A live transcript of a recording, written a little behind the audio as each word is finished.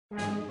For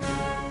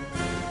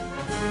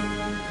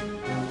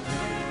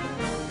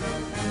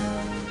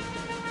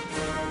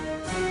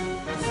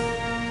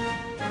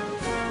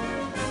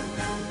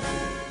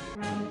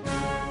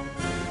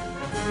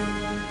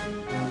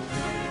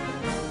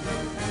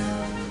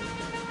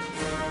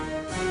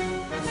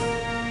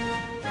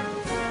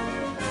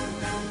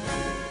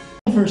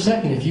a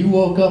second, if you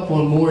woke up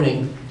one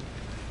morning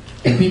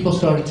and people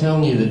started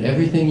telling you that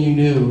everything you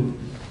knew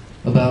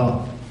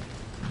about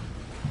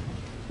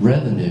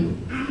revenue,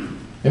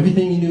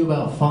 everything you knew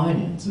about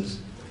finances,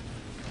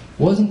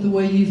 wasn't the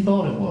way you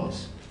thought it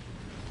was.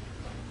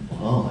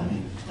 Well, I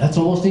mean, that's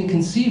almost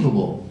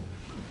inconceivable.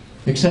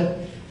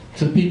 Except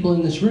to the people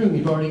in this room,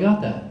 you've already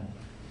got that.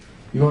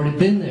 You've already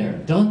been there,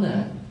 done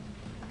that.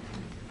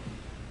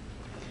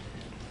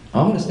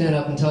 I'm going to stand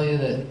up and tell you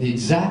that the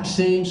exact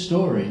same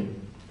story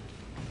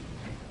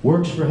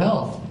works for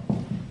health.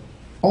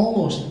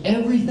 Almost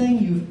everything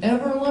you've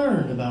ever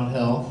learned about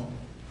health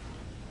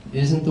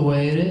isn't the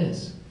way it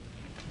is.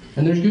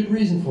 And there's good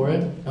reason for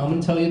it. I'm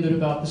going to tell you a bit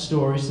about the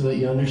story so that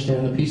you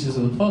understand the pieces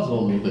of the puzzle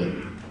a little bit.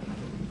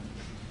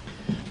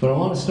 But I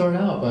want to start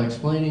out by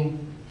explaining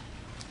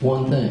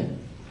one thing.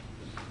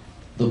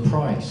 The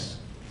price.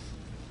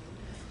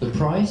 The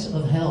price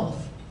of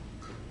health.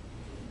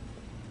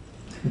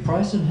 The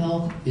price of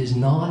health is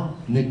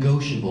not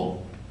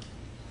negotiable.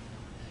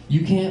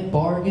 You can't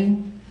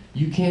bargain.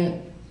 You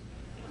can't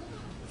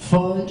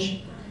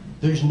fudge.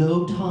 There's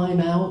no time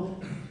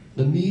out.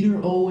 The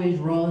meter always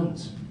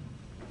runs.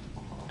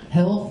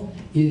 Health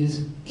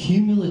is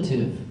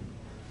cumulative.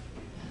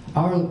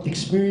 Our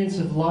experience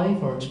of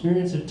life, our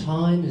experience of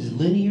time is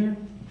linear.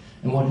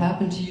 And what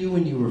happened to you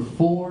when you were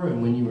 4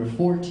 and when you were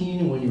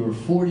 14 and when you were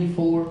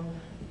 44,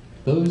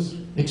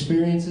 those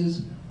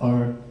experiences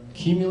are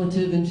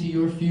cumulative into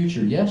your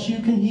future. Yes, you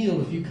can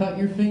heal. If you cut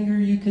your finger,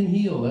 you can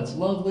heal. That's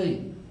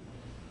lovely.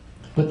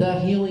 But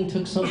that healing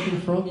took something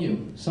from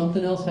you.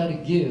 Something else had to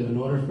give in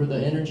order for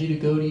the energy to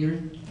go to your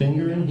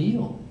finger and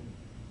heal.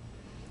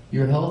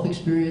 Your health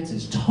experience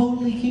is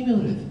totally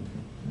cumulative.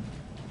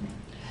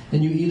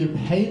 And you either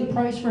pay the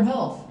price for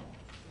health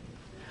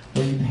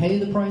or you pay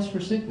the price for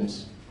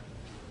sickness.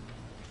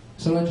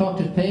 So when I talk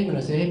to Payman,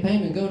 I say, hey,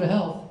 Payman, go to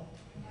health.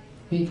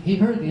 He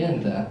heard the end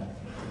of that.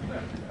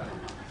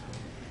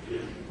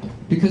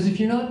 Because if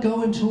you're not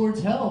going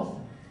towards health,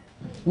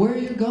 where are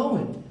you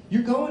going?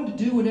 You're going to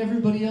do what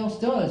everybody else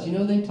does. You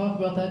know, they talk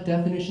about that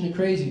definition of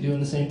crazy,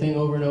 doing the same thing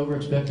over and over,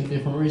 expecting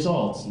different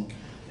results.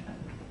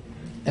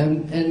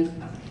 And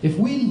if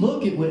we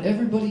look at what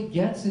everybody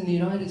gets in the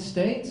United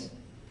States,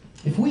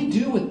 if we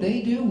do what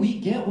they do, we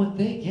get what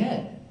they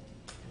get.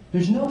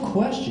 There's no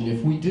question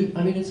if we do.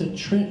 I mean, it's a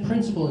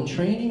principle in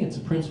training, it's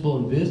a principle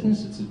in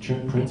business, it's a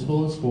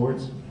principle in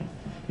sports.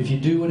 If you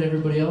do what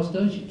everybody else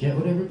does, you get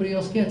what everybody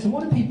else gets. And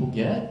what do people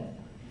get?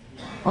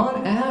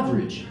 On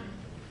average,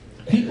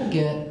 people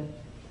get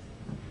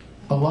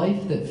a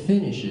life that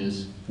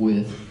finishes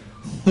with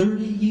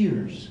 30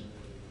 years.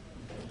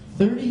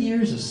 30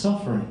 years of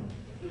suffering.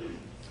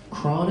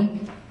 Chronic,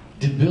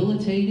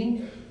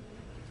 debilitating,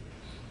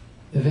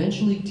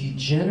 eventually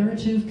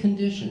degenerative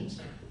conditions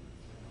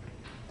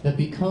that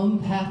become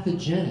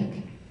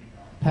pathogenic.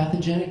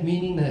 Pathogenic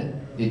meaning that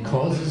it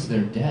causes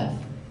their death.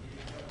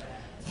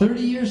 30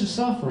 years of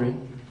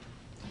suffering,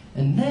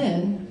 and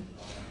then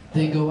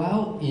they go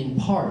out in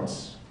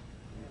parts.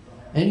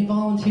 Any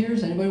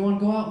volunteers? Anybody want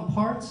to go out in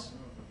parts?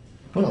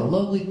 What a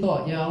lovely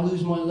thought. Yeah, I'll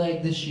lose my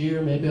leg this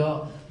year. Maybe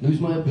I'll lose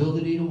my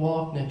ability to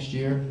walk next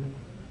year.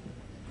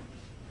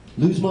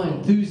 Lose my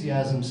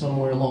enthusiasm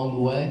somewhere along the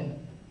way.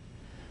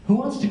 Who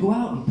wants to go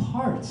out in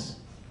parts?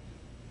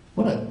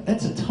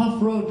 That's a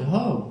tough road to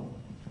hoe.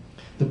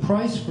 The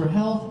price for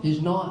health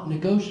is not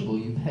negotiable.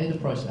 You pay the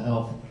price of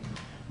health,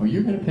 or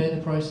you're going to pay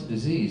the price of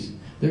disease.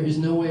 There is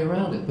no way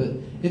around it. But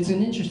it's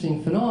an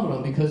interesting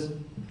phenomenon because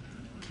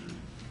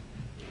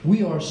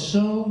we are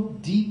so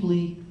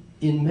deeply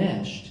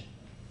enmeshed.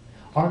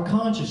 Our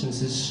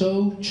consciousness is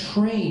so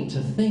trained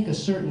to think a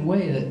certain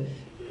way that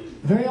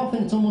very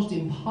often it's almost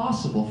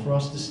impossible for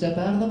us to step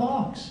out of the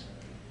box.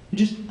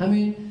 You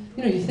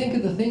think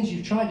of the things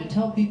you've tried to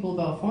tell people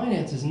about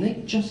finances and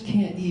they just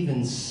can't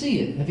even see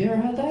it. Have you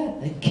ever had that?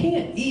 They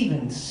can't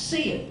even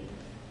see it.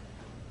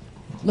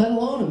 Let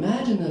alone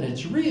imagine that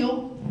it's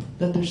real,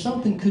 that there's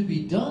something could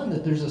be done,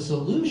 that there's a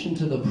solution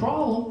to the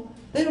problem.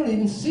 They don't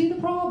even see the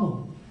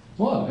problem.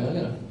 Well, I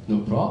got no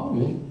problem. I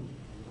mean,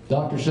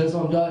 doctor says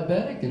I'm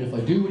diabetic, and if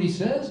I do what he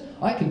says,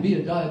 I can be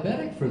a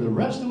diabetic for the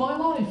rest of my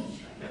life.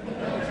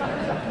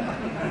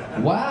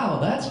 Wow,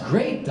 that's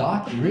great,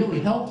 Doc. You really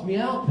helped me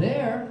out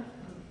there.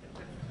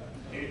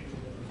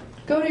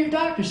 Go to your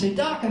doctor. Say,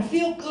 Doc, I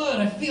feel good.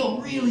 I feel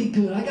really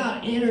good. I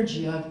got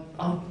energy.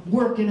 I'm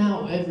working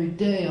out every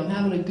day. I'm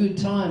having a good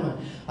time.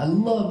 I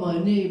love my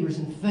neighbors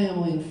and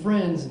family and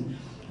friends,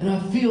 and I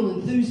feel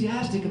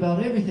enthusiastic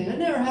about everything. I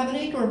never have an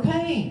ache or a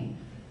pain.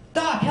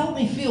 Doc, help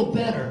me feel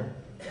better.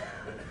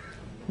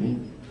 I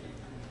mean,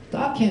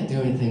 Doc can't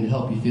do anything to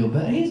help you feel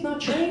better. He's not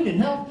trained in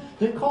health.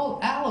 They're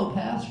called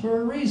allopaths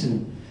for a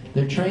reason.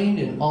 They're trained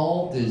in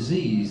all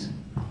disease.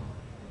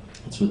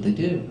 That's what they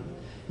do.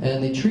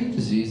 And they treat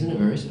disease in a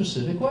very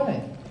specific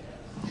way.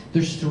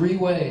 There's 3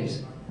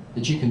 ways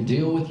that you can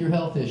deal with your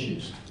health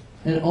issues.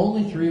 And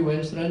only 3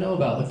 ways that I know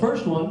about. The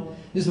first one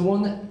is the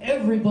one that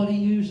everybody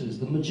uses,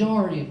 the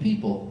majority of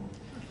people.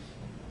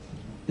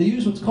 They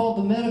use what's called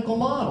the medical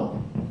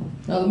model.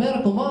 Now, the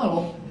medical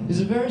model is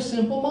a very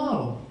simple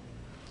model.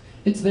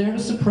 It's there to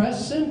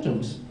suppress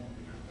symptoms.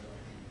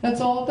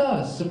 That's all it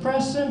does,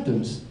 suppress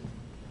symptoms.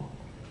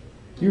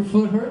 Your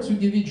foot hurts, we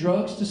give you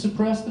drugs to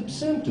suppress the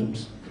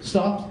symptoms.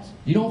 Stop.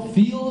 You don't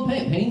feel the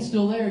pain. Pain's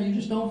still there, you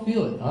just don't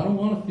feel it. I don't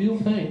want to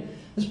feel pain.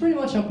 That's pretty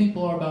much how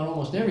people are about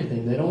almost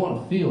everything. They don't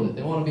want to feel it.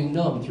 They want to be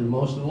numb through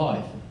most of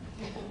life.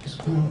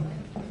 Just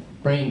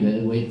brain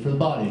dead, waiting for the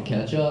body to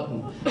catch up.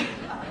 And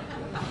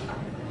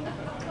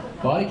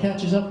body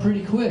catches up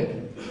pretty quick.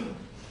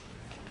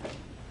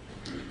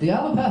 The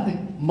allopathic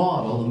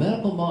model, the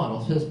medical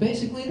model, says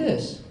basically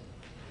this.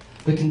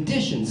 The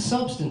conditions,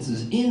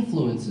 substances,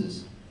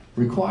 influences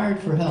required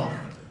for health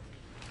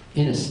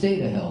in a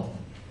state of health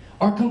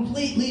are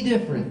completely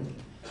different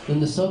than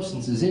the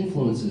substances,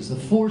 influences, the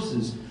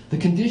forces, the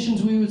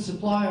conditions we would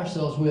supply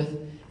ourselves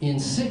with in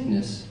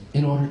sickness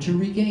in order to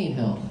regain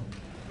health.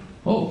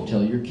 Oh,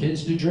 tell your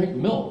kids to drink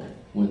milk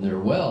when they're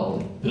well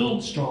and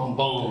build strong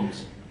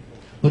bones.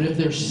 But if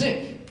they're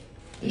sick,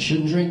 they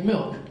shouldn't drink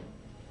milk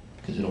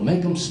because it'll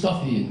make them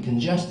stuffy and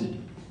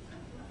congested.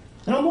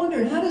 And I'm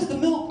wondering, how does the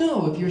milk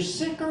know if you're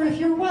sick or if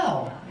you're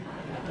well?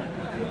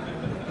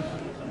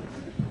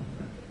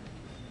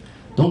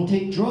 Don't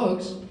take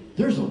drugs.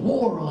 There's a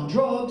war on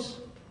drugs.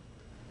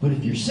 But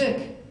if you're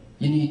sick,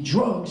 you need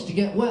drugs to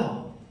get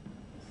well.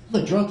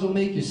 The drugs will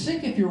make you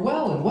sick if you're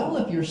well, and well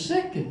if you're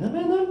sick. And I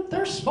mean,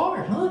 they're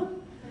smart, huh?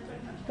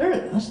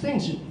 Those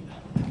things.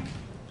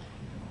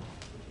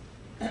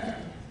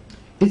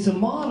 It's a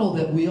model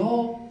that we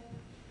all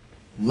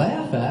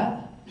laugh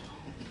at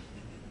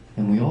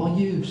and we all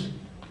use.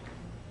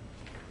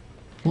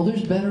 Well,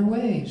 there's better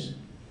ways.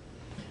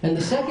 And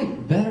the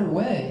second better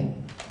way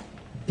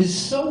is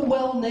so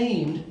well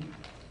named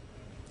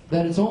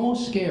that it's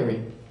almost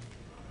scary.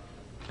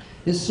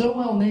 It's so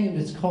well named,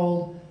 it's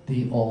called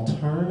the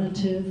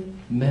alternative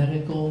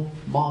medical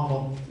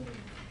model.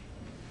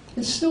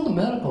 It's still the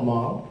medical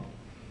model,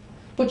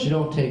 but you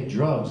don't take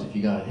drugs if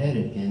you got a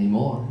headache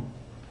anymore.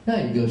 Now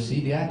you go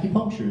see the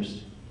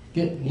acupuncturist,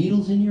 get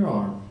needles in your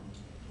arm.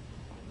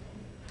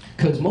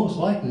 Because most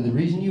likely the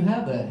reason you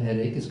have that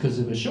headache is because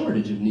of a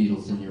shortage of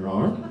needles in your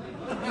arm.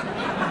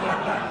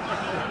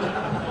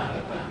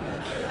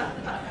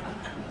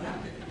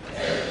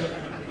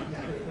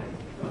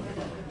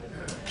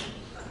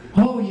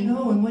 Oh, you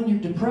know, and when you're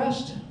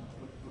depressed,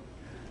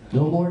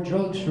 no more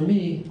drugs for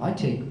me. I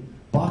take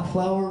Bach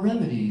flower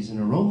remedies and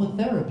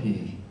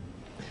aromatherapy.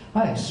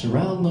 I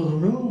surround the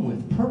room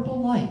with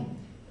purple light.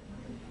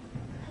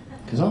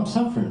 Because I'm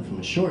suffering from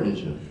a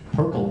shortage of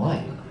purple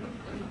light.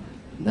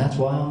 And that's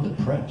why I'm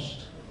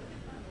depressed.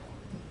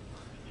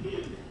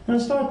 And I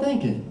start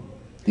thinking,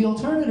 the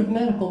alternative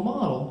medical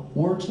model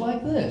works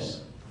like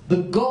this.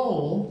 The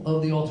goal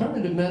of the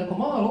alternative medical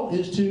model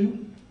is to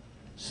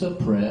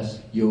suppress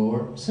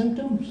your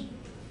symptoms.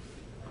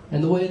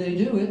 And the way they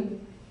do it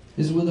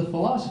is with a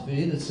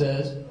philosophy that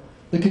says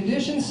the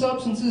conditions,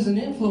 substances, and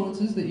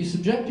influences that you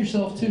subject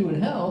yourself to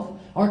in health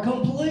are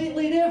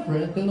completely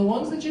different than the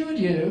ones that you would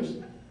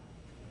use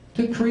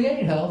to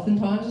create health in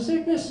times of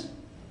sickness.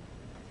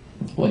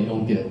 Well, you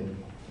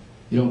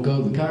don't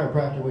go to the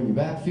chiropractor when your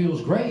back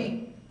feels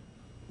great.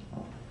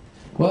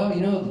 Well,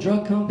 you know, the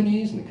drug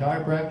companies and the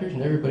chiropractors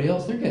and everybody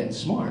else, they're getting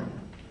smart.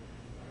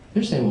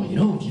 They're saying, well, you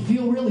know, if you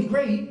feel really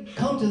great,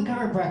 come to the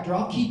chiropractor.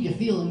 I'll keep you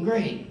feeling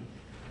great.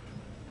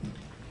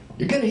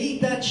 You're going to eat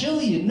that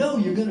chili, you know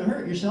you're going to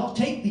hurt yourself.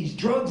 Take these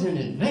drugs in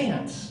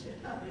advance.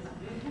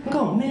 I'm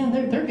going, man,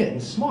 they're getting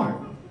smart.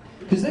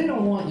 Because they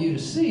don't want you to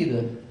see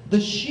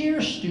the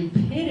sheer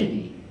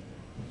stupidity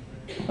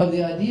of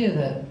the idea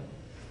that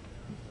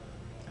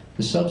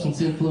the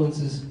substance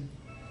influences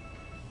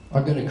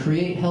are going to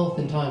create health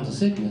in times of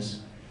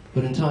sickness,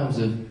 but in times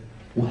of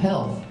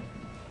health,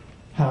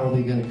 how are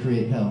they going to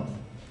create health?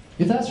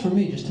 If that's for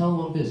me, just tell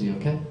them I'm busy,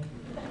 okay?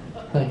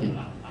 Thank you.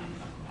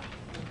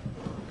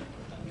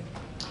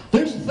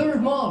 There's the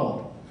third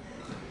model.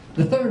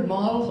 The third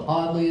model,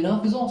 oddly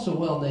enough, is also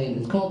well named.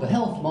 It's called the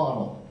health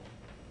model.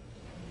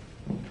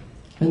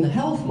 And the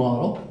health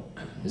model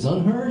is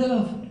unheard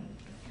of.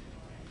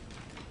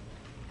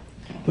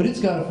 But it's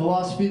got a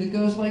philosophy that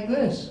goes like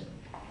this.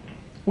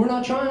 We're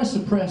not trying to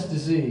suppress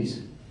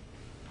disease.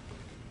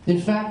 In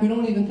fact, we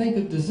don't even think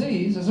of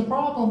disease as a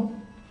problem.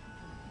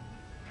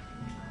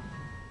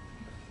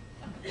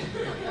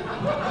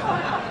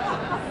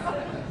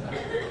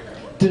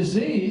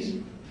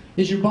 Disease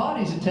is your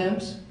body's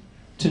attempts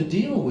to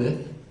deal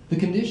with the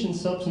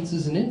conditions,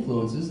 substances, and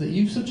influences that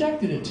you've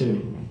subjected it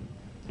to.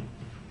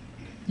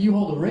 You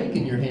hold a rake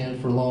in your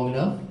hand for long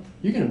enough,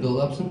 you're going to build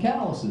up some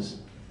calluses.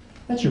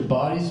 That's your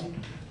body's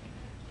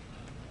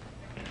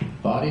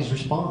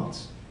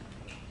response.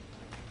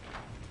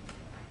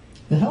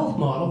 The health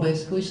model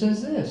basically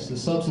says this: the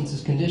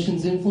substances,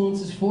 conditions,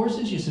 influences,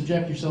 forces you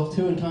subject yourself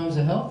to in times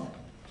of health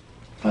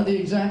are the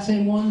exact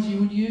same ones you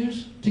would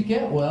use to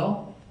get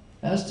well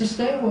as to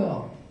stay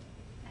well.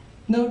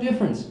 No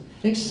difference,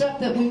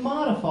 except that we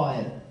modify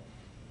it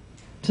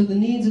to the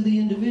needs of the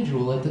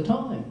individual at the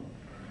time.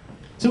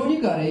 So when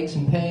you've got aches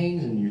and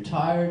pains and you're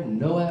tired and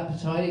no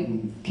appetite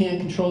and you can't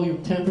control your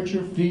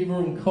temperature, fever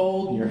and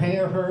cold, and your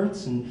hair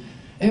hurts and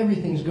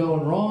everything's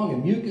going wrong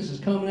and mucus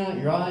is coming out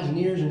your eyes and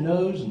ears and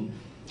nose, and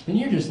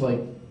you're just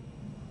like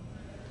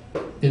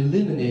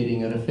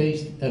eliminating at a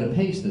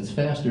pace that's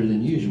faster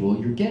than usual.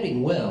 You're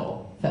getting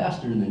well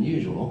faster than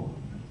usual.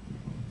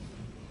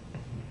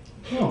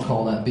 You don't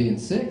call that being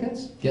sick.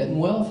 That's getting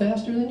well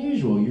faster than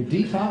usual. You're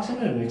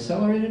detoxing at an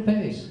accelerated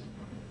pace.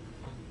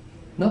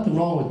 Nothing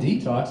wrong with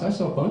detox. I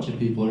saw a bunch of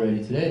people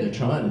already today. They're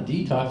trying to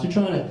detox. They're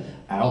trying to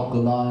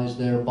alkalize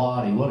their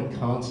body. What a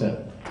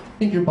concept.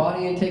 Think your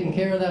body ain't taking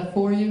care of that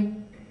for you?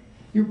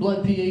 Your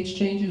blood pH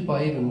changes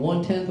by even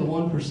 1/10 of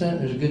 1%.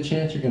 There's a good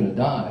chance you're going to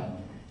die.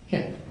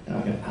 You're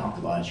not going to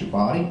alkalize your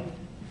body.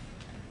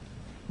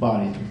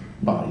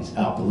 Body's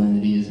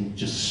alkalinity isn't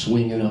just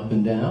swinging up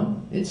and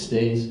down. It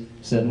stays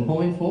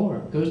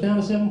 7.4. Goes down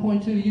to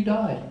 7.2, you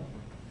died.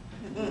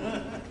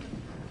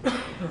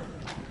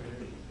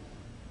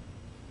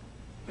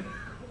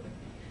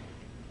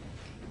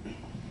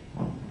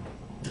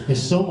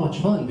 It's so much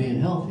fun being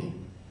healthy.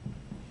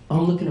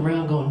 I'm looking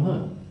around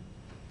going,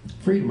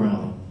 Freedom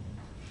Rally.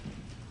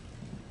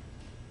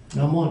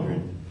 And I'm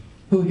wondering,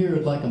 who here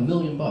would like $1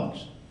 million?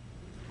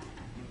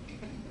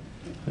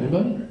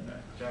 Anybody?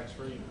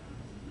 Tax-free.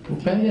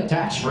 Okay, yeah,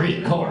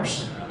 tax-free, of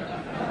course.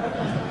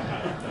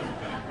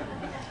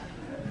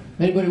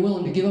 Anybody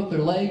willing to give up their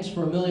legs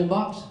for $1 million?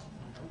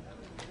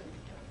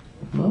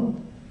 No?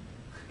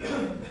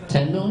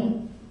 10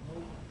 million?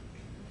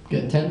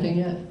 Getting tempting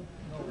yet?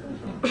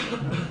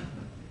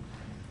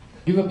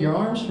 Give up your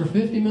arms for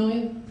 50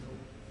 million?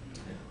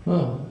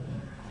 Oh,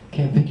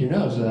 can't pick your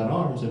nose without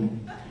arms. I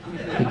mean,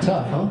 be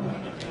tough, huh?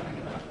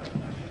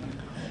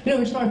 You know,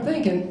 we start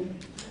thinking,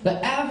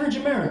 the average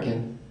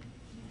American,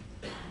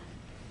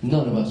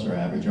 none of us are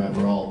average, right?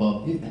 We're all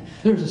above.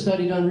 There was a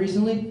study done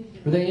recently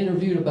where they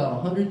interviewed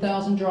about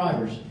 100,000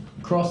 drivers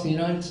across the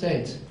United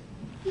States.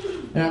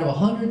 And out of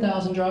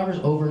 100,000 drivers,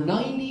 over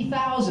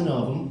 90,000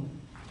 of them,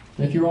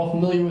 and if you're all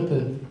familiar with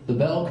the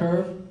bell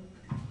curve,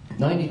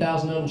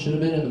 90,000 of them should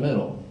have been in the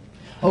middle.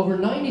 Over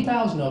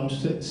 90,000 of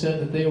them said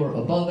that they were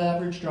above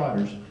average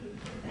drivers.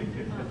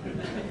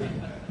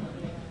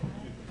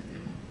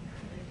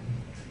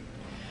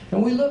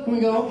 And we look and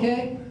we go,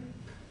 okay,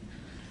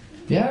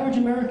 the average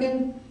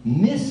American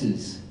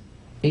misses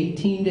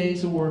 18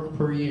 days of work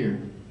per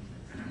year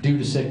due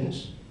to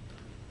sickness.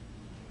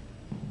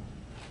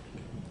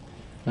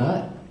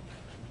 Now,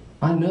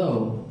 I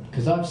know,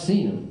 because I've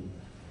seen them,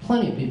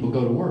 plenty of people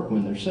go to work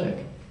when they're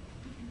sick.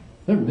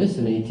 They're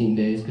missing 18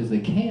 days because they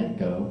can't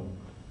go.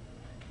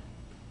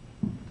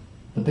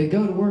 But they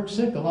go to work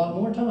sick a lot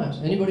more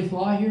times. Anybody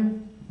fly here?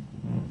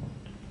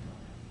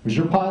 Was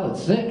your pilot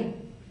sick?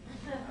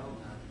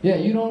 Yeah,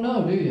 you don't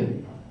know, do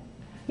you?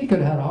 He could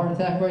have had a heart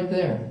attack right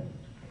there.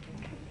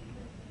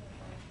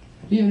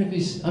 Even if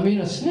he's,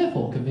 a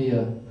sniffle can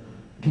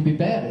be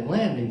bad at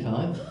landing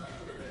time.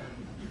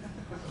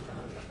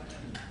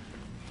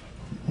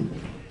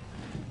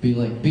 Be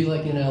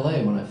like in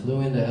LA. When I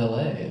flew into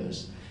LA, it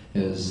was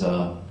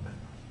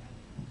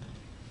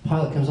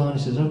pilot comes on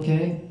and says,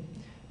 okay,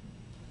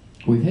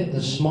 we've hit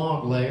the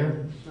smog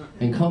layer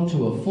and come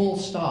to a full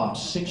stop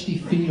 60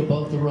 feet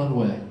above the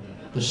runway.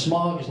 The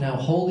smog is now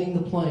holding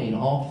the plane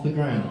off the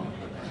ground.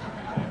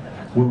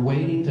 We're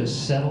waiting to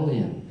settle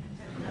in.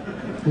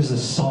 This is the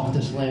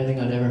softest landing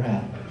I've ever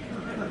had.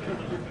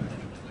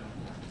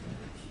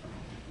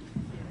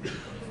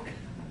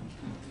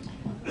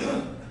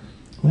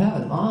 We have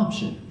an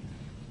option.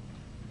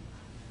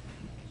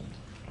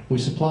 We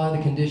supply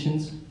the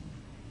conditions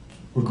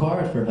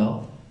required for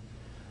health,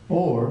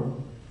 or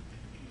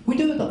we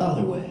do it the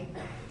other way.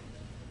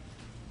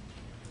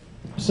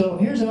 So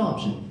here's an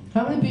option.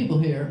 How many people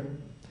here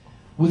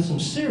with some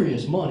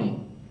serious money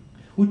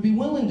would be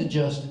willing to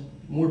just,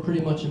 we're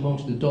pretty much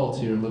amongst adults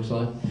here, it looks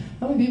like.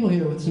 How many people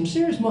here with some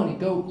serious money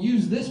go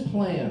use this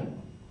plan?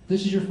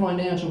 This is your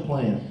financial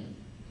plan.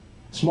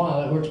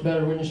 Smile, that works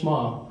better when you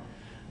smile.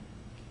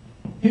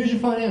 Here's your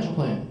financial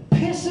plan.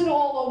 Piss it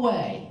all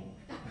away.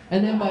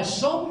 And then by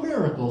some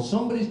miracle,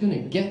 somebody's going to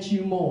get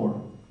you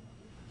more.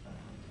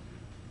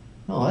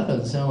 Oh, that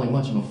doesn't sound like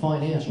much of a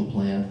financial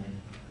plan.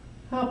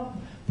 But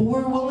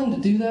we're willing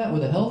to do that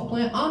with a health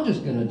plan? I'm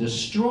just going to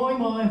destroy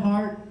my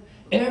heart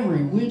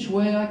every which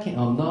way I can.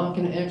 I'm not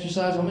going to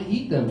exercise. I'm going to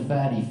eat them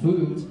fatty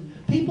foods.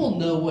 People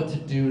know what to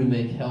do to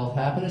make health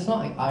happen. It's not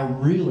like I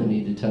really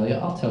need to tell you.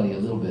 I'll tell you a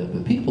little bit,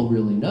 but people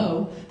really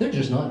know. They're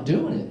just not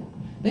doing it.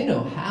 They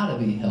know how to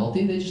be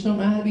healthy. They just don't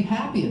know how to be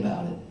happy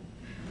about it.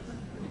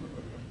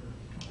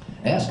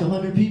 Ask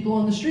 100 people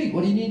on the street,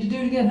 what do you need to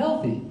do to get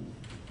healthy?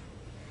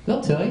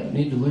 They'll tell you,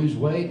 need to lose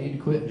weight, need to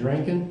quit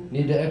drinking,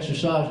 need to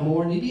exercise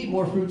more, need to eat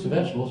more fruits and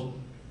vegetables.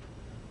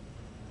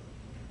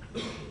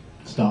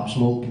 Stop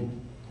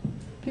smoking.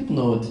 People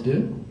know what to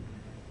do.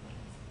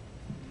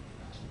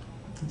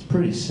 It's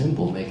pretty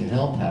simple making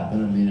health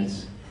happen. I mean,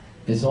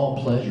 it's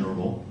all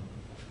pleasurable.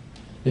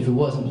 If it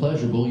wasn't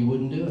pleasurable, you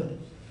wouldn't do it.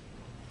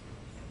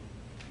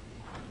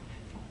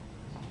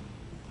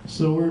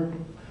 So we're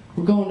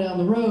going down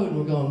the road and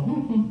we're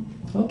going,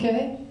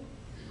 okay,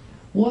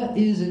 what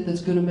is it that's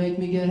going to make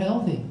me get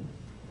healthy?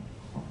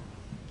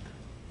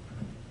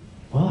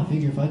 Well, I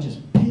figure if I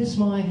just piss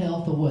my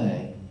health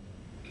away,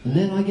 and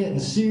then I get in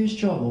serious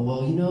trouble,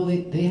 well, you know,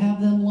 they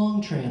have them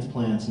lung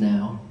transplants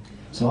now.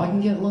 So I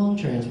can get lung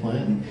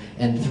transplant,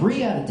 and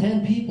 3 out of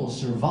 10 people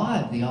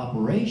survive the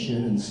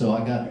operation, and so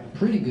I got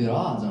pretty good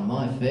odds on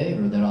my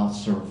favor that I'll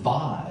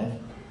survive.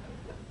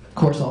 Of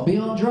course, I'll be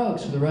on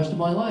drugs for the rest of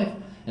my life,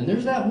 and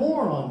there's that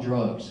war on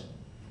drugs.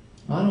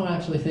 I don't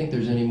actually think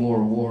there's any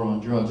more war on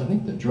drugs. I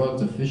think the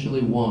drugs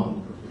officially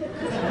won.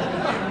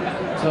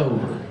 It's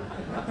over.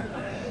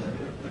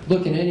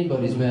 Look in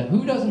anybody's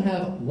who doesn't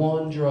have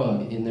one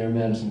drug in their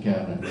medicine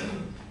cabinet?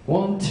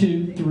 1,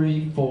 2,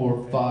 3,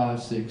 4,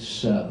 5, 6,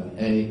 7,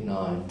 8,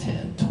 9,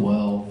 10,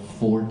 12,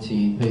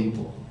 14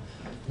 people.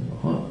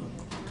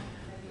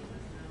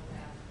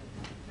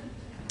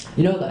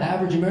 You know, the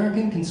average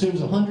American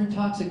consumes 100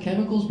 toxic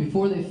chemicals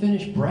before they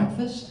finish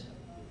breakfast.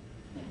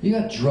 You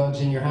got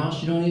drugs in your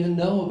house you don't even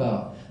know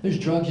about. There's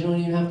drugs you don't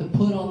even have to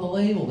put on the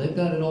label. They've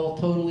got it all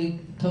totally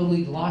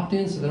locked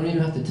in, so they don't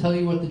even have to tell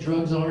you what the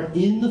drugs are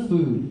in the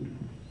food.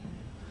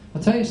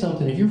 I'll tell you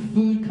something, if your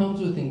food comes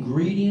with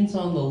ingredients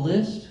on the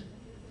list,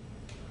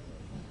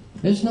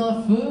 it's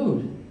not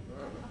food.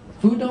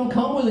 Food don't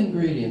come with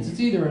ingredients. It's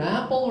either an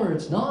apple or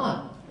it's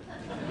not.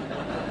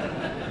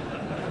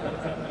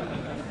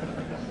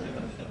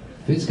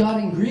 If it's got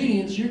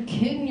ingredients, you're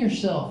kidding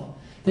yourself,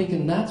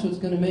 thinking that's what's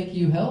going to make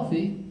you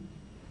healthy.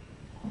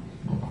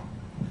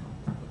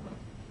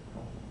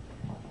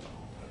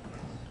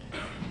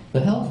 The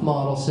health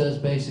model says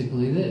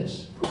basically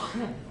this.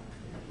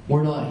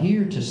 We're not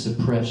here to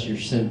suppress your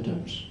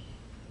symptoms.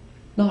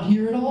 Not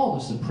here at all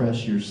to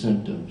suppress your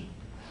symptoms.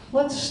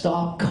 Let's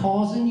stop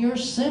causing your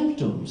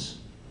symptoms.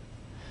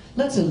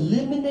 Let's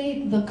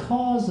eliminate the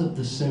cause of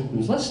the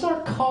symptoms. Let's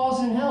start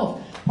causing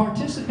health.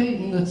 Participate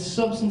in the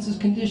substances,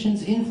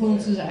 conditions,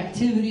 influences,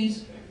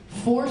 activities,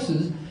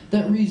 forces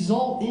that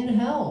result in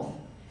health.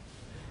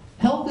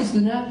 Health is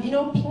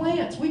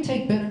plants. We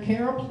take better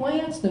care of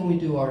plants than we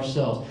do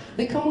ourselves.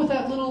 They come with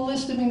that little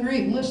list of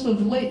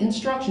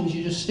instructions.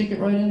 You just stick it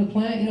right in the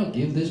plant.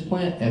 Give this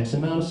plant X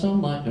amount of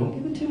sunlight. Don't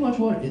give it too much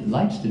water. It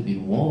likes to be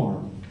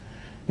warm.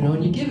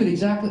 And you give it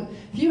exactly.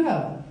 If you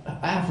have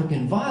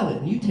African violet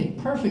and you take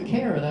perfect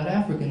care of that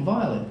African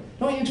violet,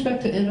 don't you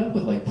expect to end up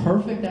with like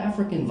perfect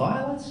African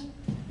violets?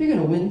 You're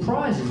going to win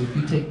prizes if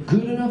you take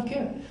good enough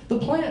care. The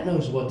plant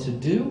knows what to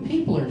do.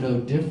 People are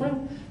no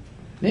different.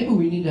 Maybe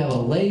we need to have a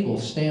label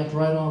stamped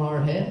right on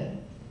our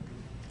head.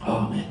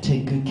 Oh man,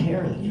 take good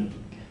care of it.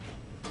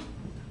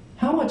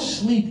 How much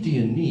sleep do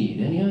you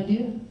need? Any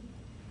idea?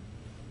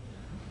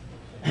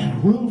 And a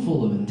room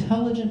full of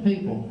intelligent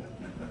people.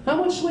 How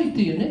much sleep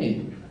do you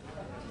need?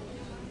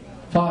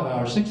 5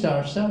 hours, 6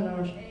 hours, 7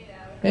 hours,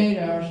 8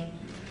 hours.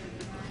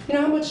 You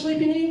know how much sleep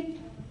you need?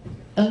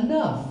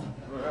 Enough.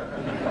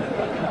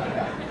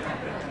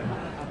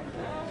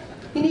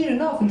 You need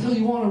enough until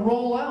you want to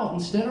roll out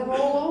instead of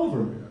roll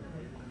over.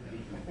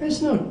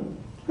 There's no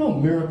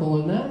miracle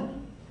in that.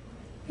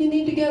 You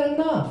need to get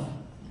enough.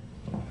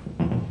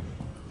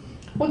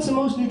 What's the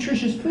most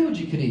nutritious food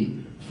you could eat?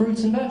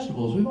 Fruits and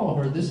vegetables. We've all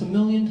heard this a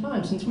million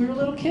times since we were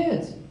little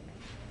kids.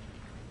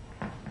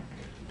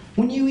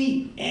 When you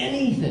eat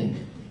anything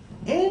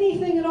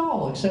at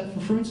all except for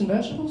fruits and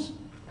vegetables,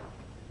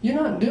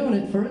 you're not doing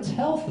it for its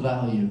health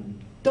value.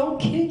 Don't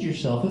kid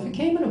yourself. If it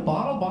came in a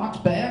bottle, box,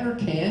 bag, or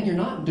can, you're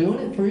not doing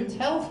it for its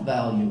health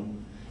value.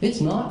 It's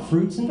not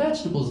fruits and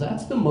vegetables.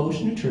 That's the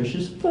most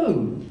nutritious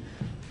food.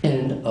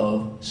 End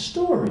of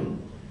story.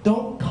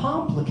 Don't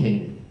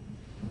complicate it.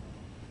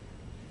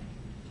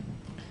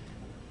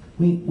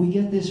 We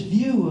get this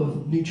view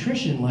of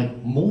nutrition like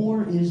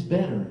more is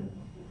better.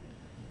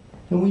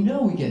 And we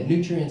know we get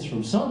nutrients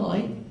from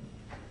sunlight.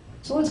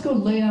 So let's go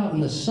lay out in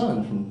the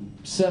sun from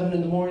 7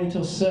 in the morning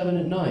till 7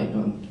 at night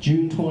on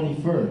June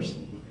 21st.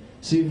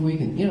 See if we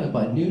can,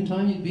 by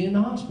noontime you'd be in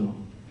the hospital.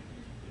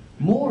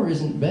 More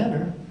isn't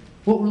better.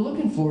 What we're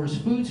looking for is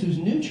foods whose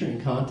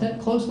nutrient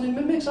content closely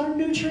mimics our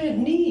nutrient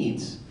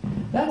needs.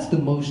 That's the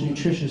most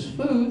nutritious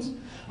foods.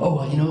 Oh,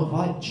 well, if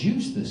I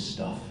juice this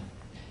stuff,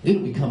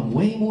 it'll become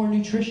way more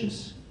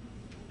nutritious.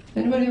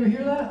 Anybody ever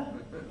hear that?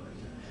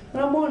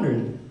 And I'm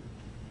wondering,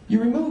 you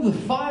remove the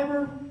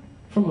fiber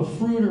from a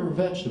fruit or a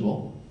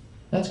vegetable,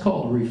 that's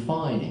called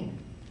refining.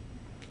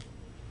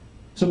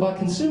 So by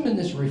consuming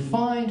this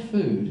refined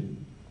food,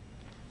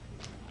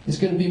 it's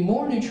going to be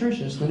more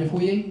nutritious than if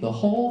we ate the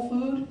whole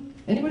food.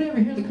 Anybody ever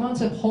hear the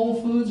concept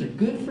whole foods are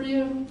good for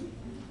you?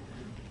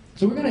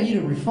 So we're going to eat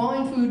a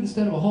refined food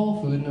instead of a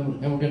whole food,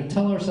 and we're going to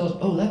tell ourselves,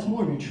 oh, that's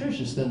more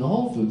nutritious than the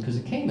whole food because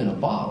it came in a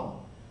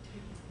bottle.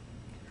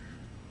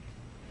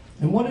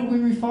 And what did we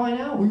refine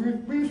out? We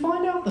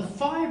refined out the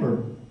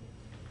fiber.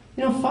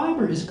 You know,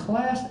 fiber is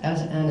classed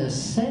as an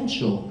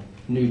essential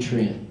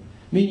nutrient,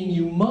 meaning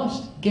you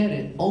must get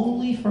it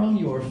only from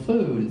your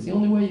food. It's the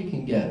only way you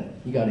can get it.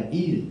 You got to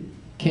eat it.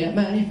 Can't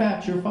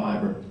manufacture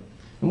fiber.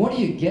 And what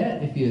do you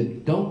get if you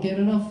don't get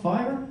enough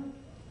fiber?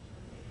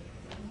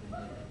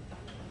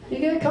 You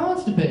get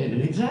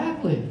constipated,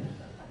 exactly.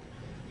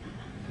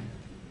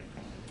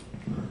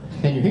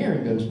 And your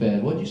hearing goes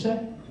bad. What'd you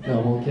say? No,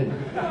 I won't kid.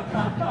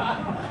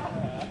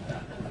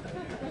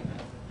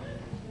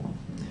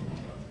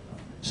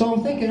 So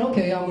I'm thinking,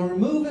 okay, I'm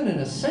removing an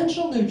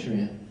essential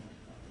nutrient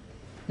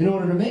in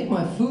order to make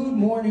my food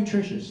more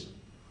nutritious.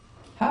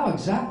 How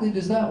exactly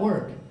does that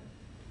work?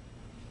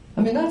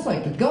 I mean, that's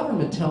like the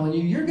government telling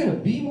you you're going to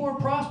be more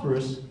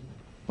prosperous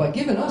by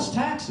giving us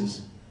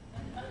taxes.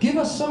 Give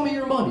us some of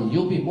your money.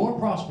 You'll be more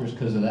prosperous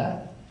because of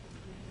that.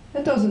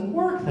 It doesn't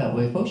work that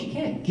way, folks. You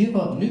can't give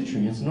up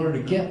nutrients in order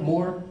to get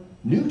more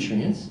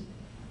nutrients.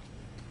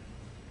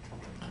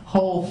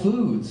 Whole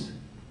Foods.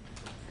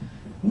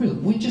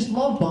 We just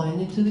love buying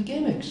into the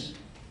gimmicks.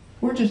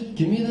 We're just,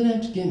 give me the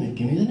next gimmick,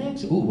 give me the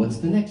next. Ooh, what's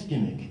the next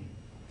gimmick?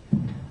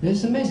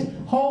 It's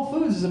amazing. Whole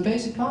Foods is a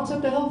basic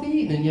concept of healthy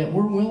eating, and yet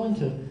we're willing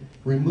to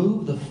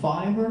remove the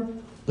fiber,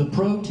 the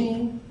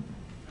protein.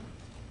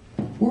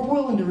 We're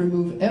willing to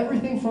remove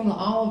everything from the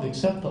olive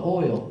except the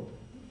oil.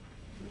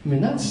 I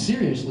mean, that's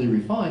seriously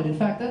refined. In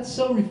fact, that's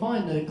so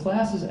refined that it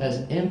classes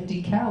as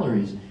empty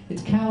calories.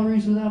 It's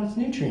calories without its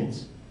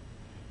nutrients.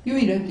 You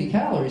eat empty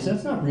calories,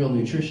 that's not real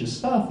nutritious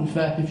stuff. In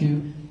fact, if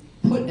you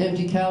put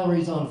empty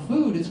calories on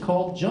food, it's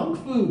called junk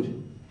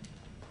food.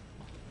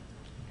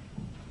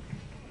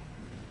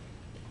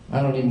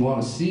 I don't even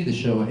want to see the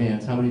show of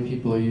hands, how many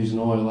people are using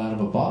oil out of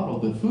a bottle,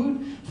 but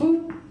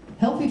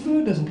healthy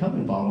food doesn't come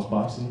in bottles,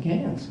 boxes, and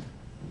cans.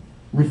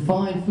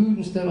 Refined food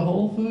instead of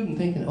whole food and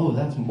thinking, oh,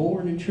 that's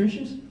more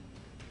nutritious?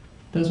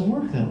 Doesn't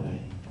work that way.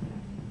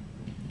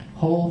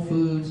 Whole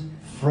foods,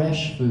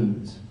 fresh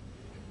foods,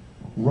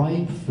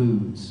 ripe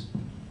foods.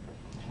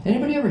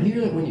 Anybody ever hear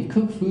that when you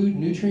cook food,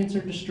 nutrients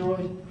are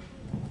destroyed?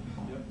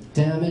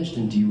 Damaged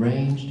and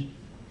deranged?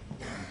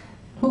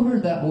 Who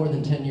heard that more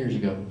than 10 years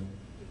ago?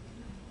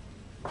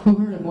 Who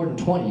heard it more than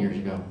 20 years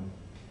ago?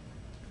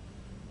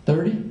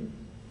 30?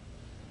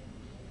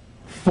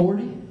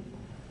 40?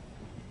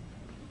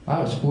 I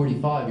was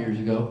 45 years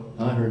ago.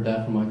 I heard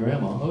that from my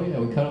grandma. Oh yeah,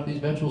 we cut up these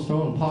vegetables, throw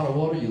them in a pot of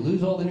water, you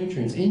lose all the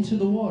nutrients into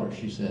the water,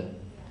 she said.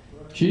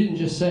 She didn't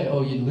just say,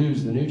 oh, you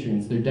lose the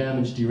nutrients. They're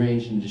damaged,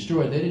 deranged, and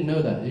destroyed. They didn't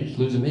know that. They just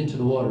lose them into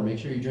the water. Make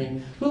sure you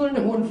drink. Who learned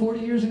it more than 40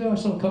 years ago? I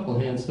saw a couple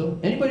of hands still.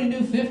 Anybody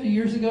knew 50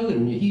 years ago that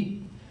when you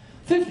eat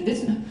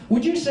 50,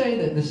 would you say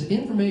that this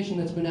information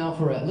that's been out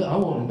for, I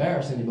won't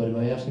embarrass anybody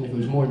by asking if it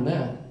was more than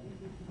that.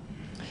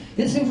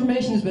 This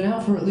information has been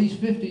out for at least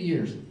 50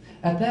 years.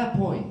 At that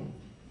point,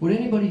 would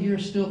anybody here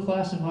still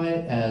classify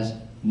it as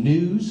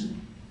news?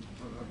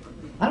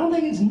 I don't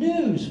think it's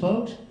news,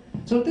 folks.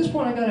 So at this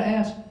point, I got to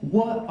ask,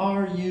 what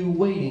are you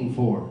waiting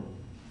for?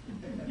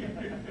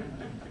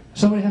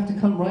 Somebody have to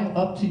come right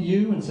up to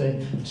you and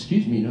say,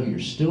 excuse me, you're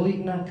still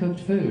eating that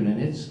cooked food,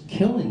 and it's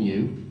killing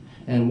you.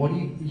 And what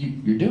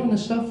you're doing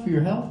this stuff for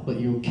your health, but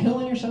you're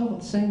killing yourself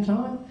at the same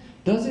time?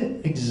 Does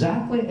it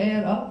exactly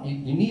add up?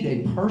 You need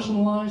a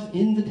personalized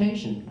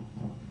invitation.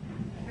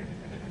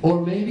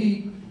 Or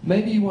maybe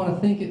you want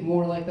to think it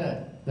more like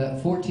that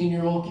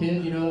 14-year-old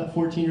kid, that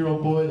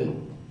 14-year-old boy that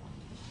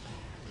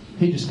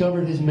he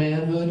discovered his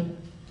manhood,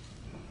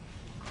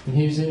 and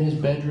he was in his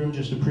bedroom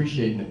just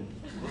appreciating it.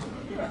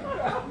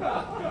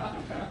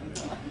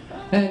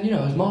 And,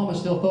 his mama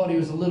still thought he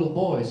was a little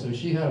boy, so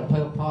she had a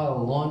pile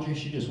of laundry.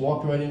 She just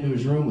walked right into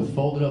his room with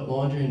folded up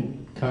laundry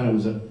and kind of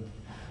was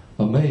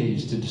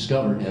amazed to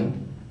discover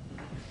him.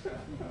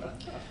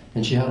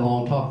 And she had a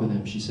long talk with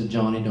him. She said,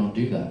 Johnny, don't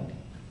do that.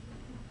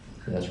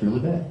 That's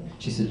really bad.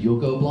 She said, you'll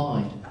go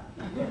blind.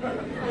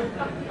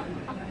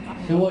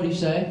 And what did he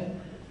say?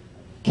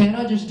 Can't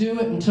I just do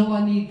it until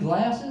I need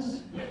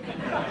glasses?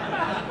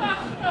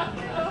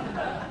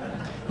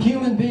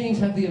 Human beings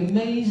have the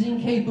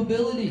amazing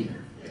capability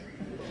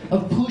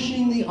of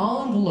pushing the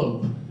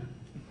envelope.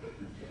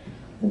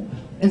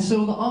 And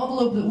so the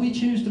envelope that we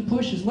choose to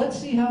push is, let's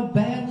see how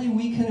badly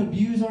we can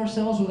abuse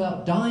ourselves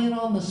without dying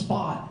on the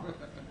spot.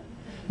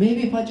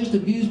 Maybe if I just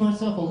abuse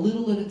myself a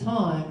little at a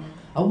time,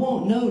 I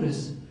won't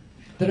notice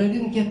that I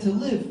didn't get to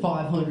live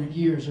 500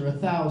 years or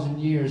 1,000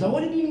 years. I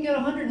wouldn't even get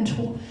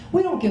 120.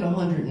 We don't get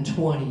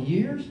 120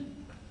 years.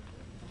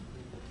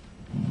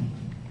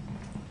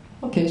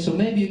 Okay, so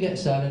maybe you get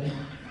 70.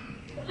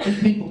 There's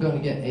people going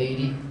to get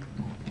 80.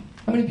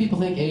 How many people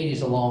think 80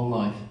 is a long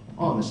life?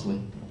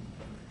 Honestly.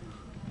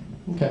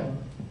 Okay.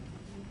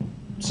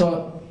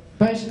 So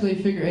basically,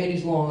 figure 80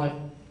 is a long life.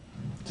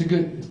 It's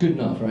good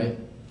enough, right?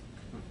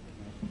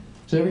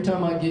 So every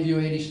time I give you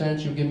 80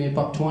 cents, you'll give me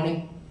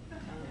 $1.20.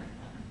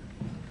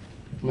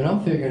 I mean,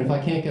 I'm figuring if I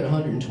can't get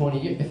 120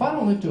 years, if I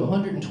don't live to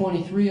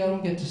 123, I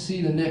don't get to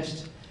see the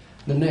next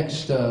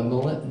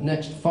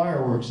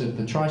fireworks at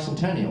the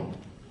Tricentennial.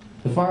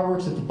 The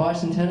fireworks at the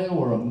Bicentennial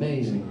were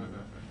amazing.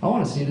 I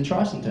want to see the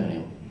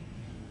Tricentennial.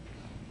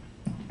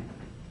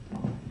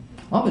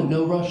 I'm in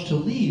no rush to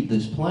leave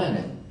this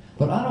planet,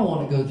 but I don't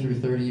want to go through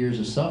 30 years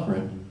of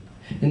suffering.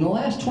 In the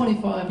last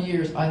 25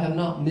 years, I have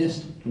not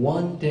missed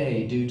one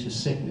day due to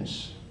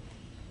sickness.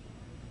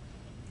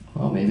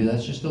 Well, maybe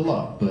that's just a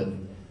luck, but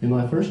in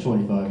my first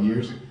 25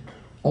 years,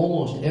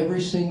 almost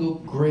every single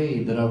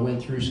grade that I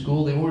went through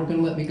school, they weren't going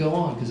to let me go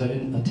on because I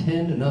didn't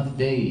attend enough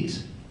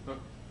days.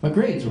 My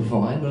grades were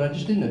fine, but I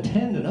just didn't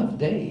attend enough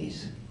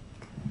days.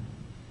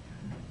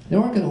 They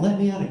weren't going to let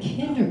me out of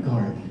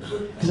kindergarten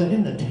because I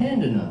didn't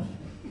attend enough.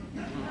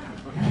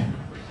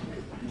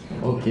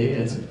 Okay,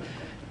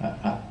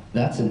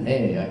 that's an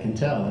A, I can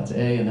tell. That's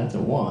A and that's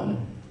a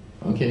 1.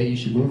 Okay, you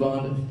should move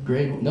on to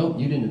grade. Nope,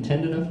 you didn't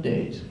attend enough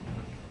days.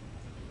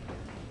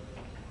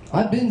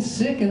 I've been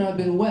sick and I've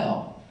been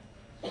well.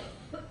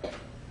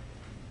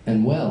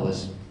 And well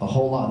is a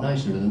whole lot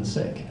nicer than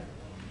sick.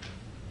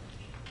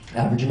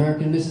 Average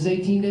American misses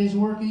 18 days of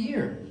work a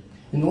year.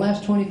 In the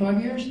last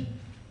 25 years,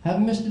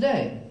 haven't missed a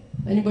day.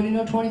 Anybody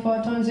know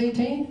 25 times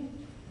 18?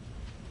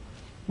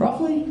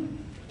 Roughly?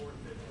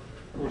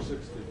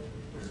 460.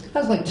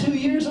 That's like 2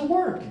 years of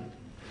work.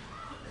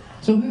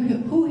 So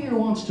who here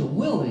wants to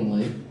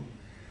willingly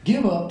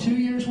give up 2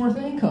 years worth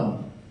of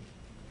income?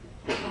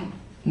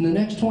 In the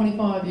next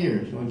 25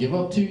 years, you want to give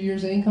up 2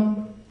 years of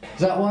income? Is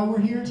that why we're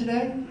here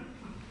today?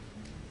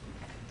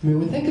 I mean,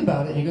 we think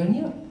about it and you go,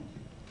 yeah,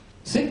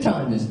 sick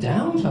time is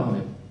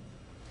downtime.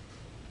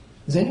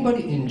 Does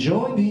anybody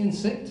enjoy being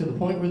sick to the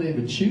point where they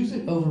would choose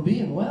it over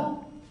being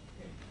well?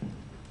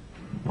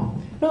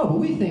 No, but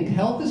we think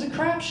health is a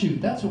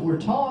crapshoot. That's what we're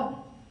taught.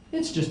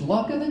 It's just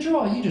luck of the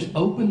draw. You just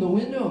open the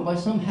window and by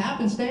some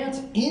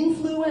happenstance,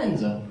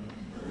 influenza.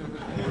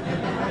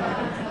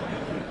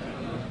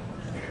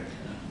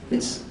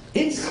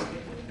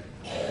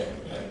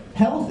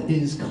 Health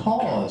is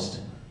caused.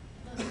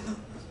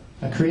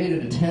 I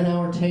created a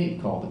 10-hour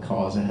tape called The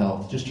Cause of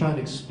Health, just trying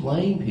to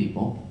explain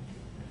people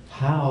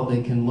how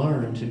they can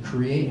learn to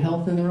create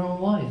health in their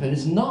own life. And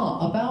it's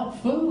not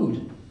about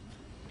food.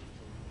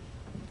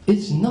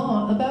 It's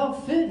not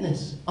about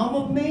fitness. I'm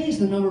amazed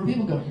the number of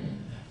people go,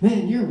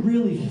 man, you're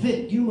really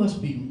fit. You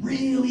must be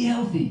really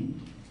healthy.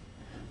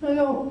 I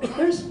go,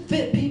 there's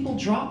fit people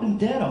dropping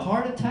dead of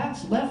heart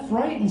attacks left,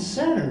 right, and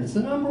center. It's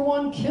the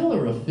 #1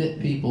 killer of fit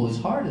people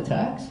is heart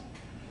attacks.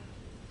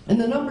 And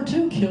the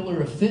 #2 killer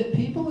of fit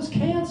people is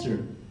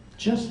cancer,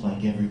 just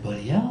like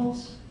everybody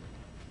else.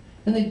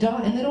 And they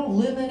die, and they don't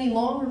live any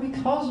longer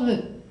because of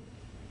it.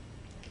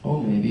 Oh,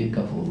 maybe a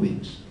couple of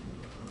weeks.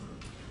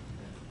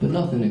 But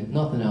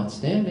nothing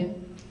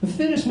outstanding. The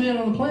fittest man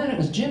on the planet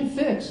was Jim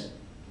Fixx.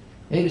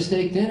 Ate a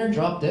steak dinner,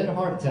 dropped dead of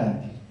heart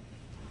attack.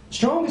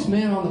 Strongest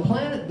man on the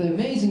planet, the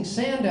amazing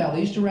Sandow.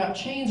 They used to wrap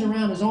chains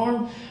around his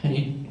arm, and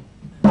he'd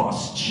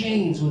bust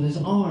chains with his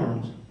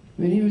arms.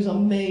 I mean, he was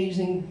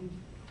amazing.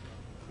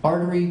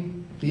 Artery,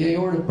 the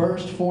aorta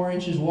burst 4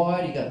 inches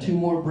wide. He got 2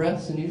 more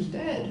breaths, and he was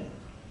dead.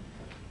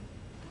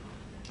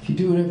 If you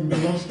do what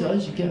everybody else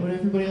does, you get what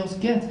everybody else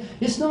gets.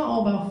 It's not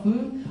all about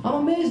food.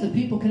 I'm amazed that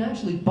people can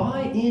actually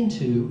buy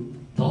into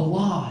the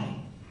lie.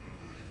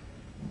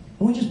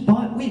 We just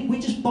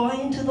buy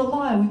into the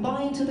lie. We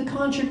buy into the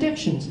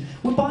contradictions.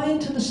 We buy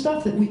into the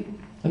stuff that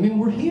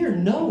we're here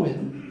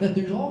knowing that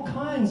there's all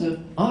kinds of,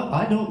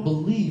 I don't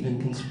believe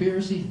in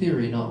conspiracy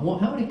theory. Not one.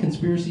 How many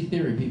conspiracy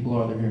theory people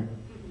are there here?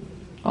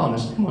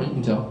 Honest, come on, you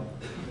can tell.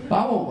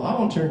 I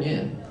won't turn you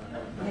in.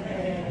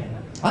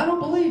 I don't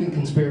believe in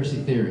conspiracy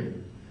theory.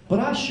 But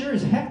I sure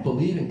as heck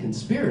believe in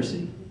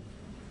conspiracy.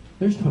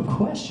 There's no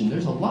question.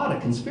 There's a lot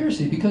of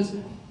conspiracy because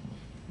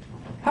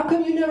how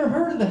come you never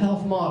heard of the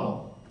health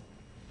model?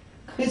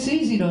 It's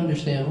easy to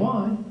understand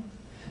why.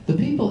 The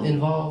people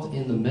involved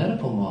in the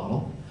medical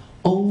model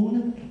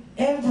own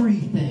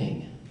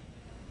everything.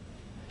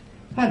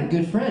 I had a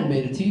good friend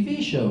made a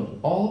TV show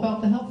all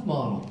about the health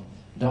model.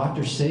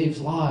 Doctor saves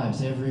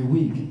lives every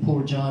week.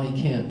 Poor Johnny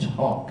can't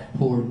talk.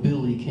 Poor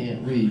Billy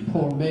can't read.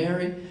 Poor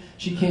Mary,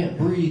 she can't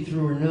breathe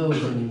through her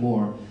nose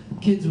anymore.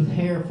 Kids with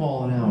hair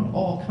falling out.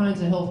 All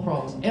kinds of health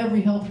problems.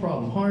 Every health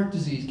problem. Heart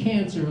disease,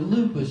 cancer,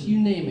 lupus, you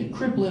name it.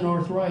 Crippling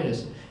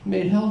arthritis. He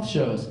made health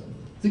shows.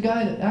 The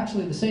guy that,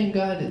 actually the same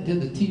guy that did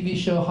the TV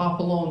show Hop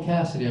Along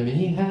Cassidy. I mean,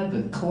 he had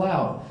the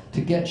clout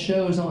to get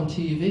shows on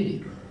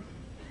TV.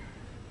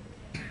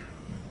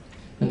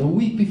 And the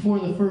week before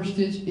the first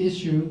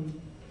issue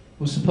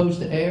was supposed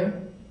to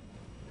air,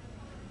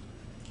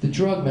 the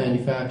drug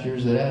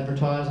manufacturers that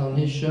advertised on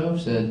his show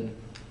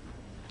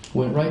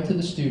went right to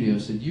the studio,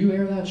 said, you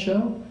air that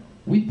show,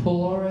 we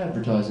pull our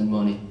advertising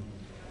money.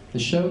 The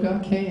show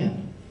got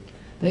canned.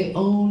 They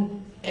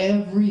own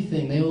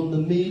everything. They own the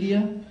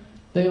media,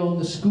 they own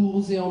the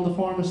schools, they own the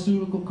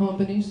pharmaceutical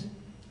companies.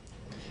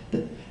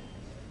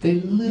 They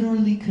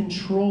literally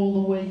control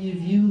the way you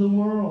view the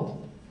world.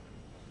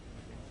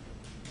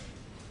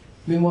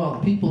 Meanwhile,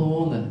 the people who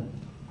own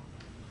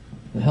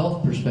the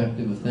health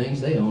perspective of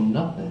things, they own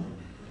nothing.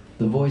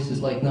 The voice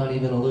is like not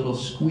even a little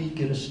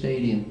squeak at a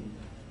stadium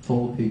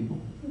full of people.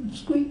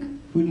 Squeak.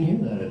 Wouldn't hear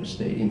that at a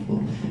stadium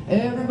full.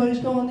 Everybody's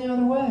going the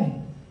other way.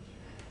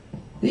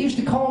 They used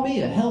to call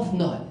me a health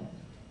nut.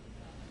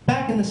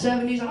 Back in the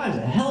 70s, I was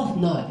a health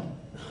nut.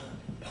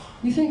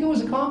 You think it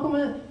was a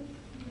compliment?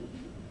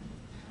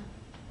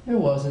 It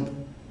wasn't.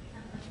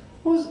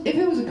 If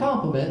it was a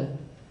compliment,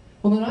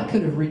 well, then I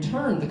could have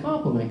returned the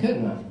compliment,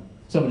 couldn't I?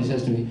 Somebody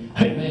says to me,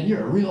 "Hey man, you're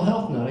a real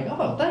health nut." I go,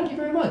 "Oh, thank you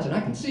very much." And I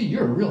can see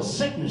you're a real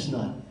sickness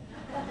nut.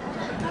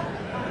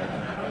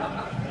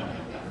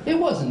 It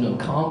wasn't no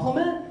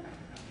compliment.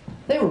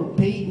 They were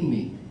baiting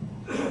me.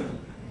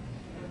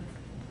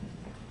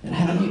 And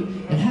how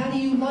do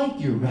you like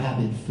your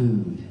rabbit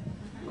food?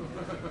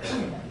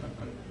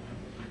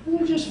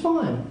 Well, just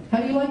fine.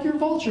 How do you like your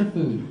vulture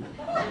food?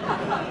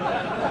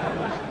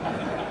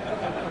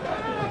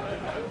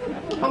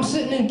 I'm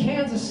sitting in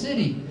Kansas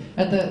City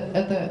at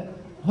that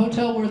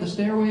hotel where the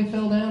stairway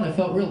fell down. I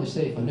felt really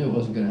safe. I knew it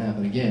wasn't going to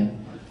happen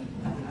again.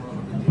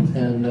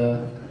 And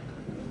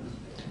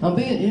I'm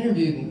being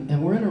interviewed,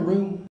 and we're in a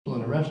room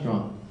in a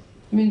restaurant.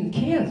 I mean, in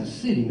Kansas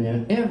City,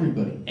 man,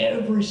 everybody,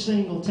 every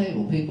single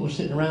table, people are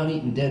sitting around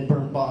eating dead,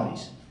 burnt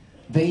bodies.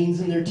 Veins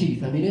in their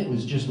teeth. I mean, it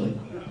was just like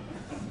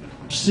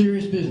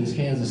serious business,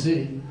 Kansas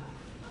City.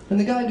 And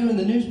the guy doing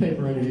the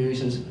newspaper interview, he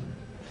says,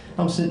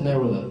 I'm sitting there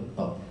with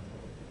a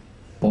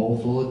bowl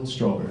full of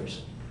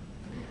strawberries.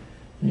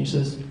 And he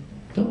says,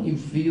 don't you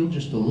feel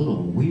just a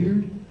little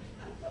weird?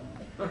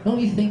 Don't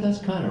you think that's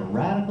kind of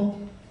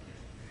radical?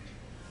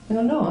 I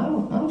go,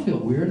 no, I don't feel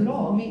weird at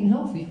all. I'm eating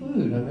healthy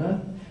food. I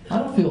mean, I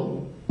don't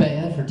feel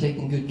bad for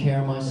taking good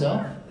care of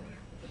myself.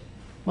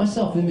 My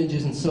self-image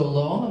isn't so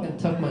low. I'm not going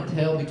to tuck my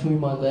tail between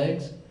my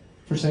legs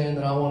for saying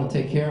that I want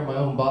to take care of my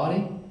own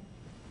body.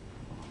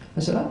 I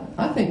said,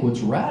 I think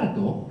what's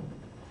radical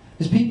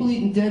is people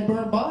eating dead,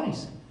 burnt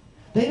bodies.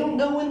 They don't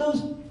know when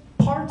those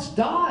parts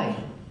died.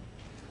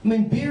 I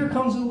mean, beer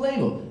comes with a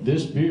label.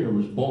 This beer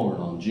was born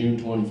on June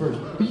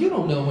 21st. But you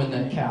don't know when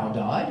that cow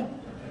died.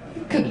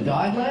 It could have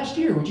died last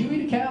year. Would you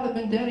eat a cow that's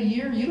been dead a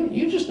year?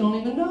 You just don't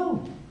even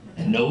know.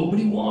 And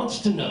nobody wants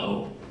to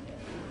know.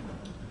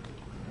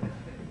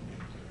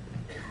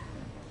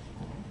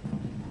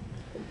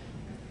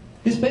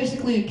 It's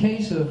basically a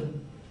case of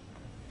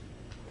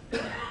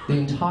the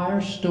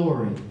entire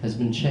story has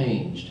been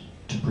changed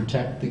to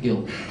protect the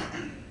guilty.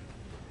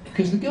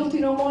 Because the guilty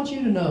don't want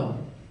you to know.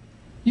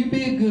 You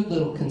be a good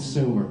little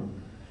consumer.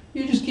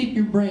 You just keep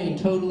your brain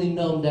totally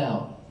numbed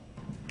out.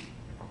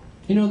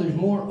 You know, there's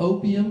more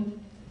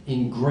opium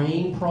in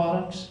grain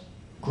products.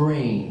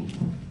 Grain.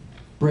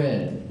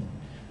 Bread.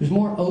 There's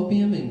more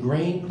opium in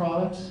grain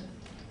products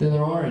than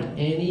there are in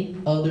any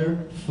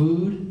other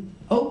food.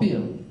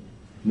 Opium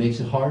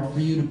makes it hard for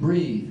you to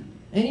breathe.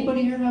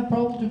 Anybody here have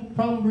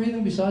problem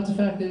breathing besides the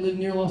fact they live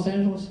near Los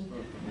Angeles?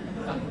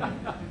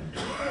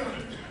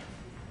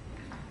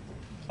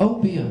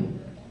 Opium.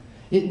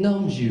 It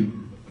numbs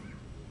you.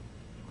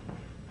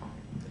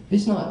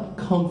 It's not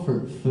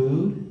comfort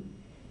food.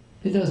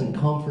 It doesn't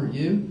comfort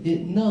you.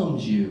 It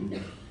numbs you.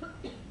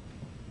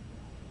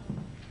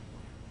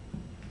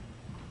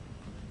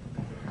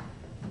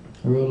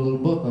 I wrote a little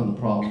book on the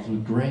problems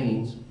with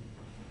grains.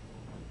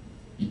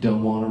 You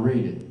don't want to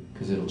read it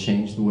because it'll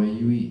change the way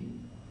you eat.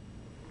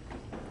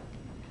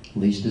 At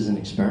least as an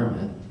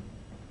experiment.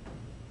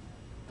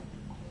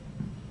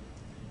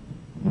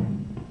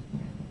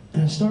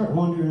 And I start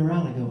wandering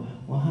around. I go,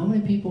 well, how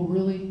many people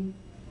really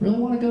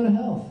want to go to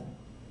health?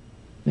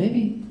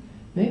 Maybe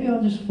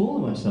I'm just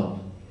fooling myself.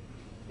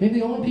 Maybe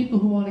the only people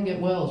who want to get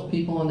well is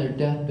people on their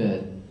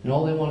deathbed, and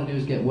all they want to do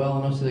is get well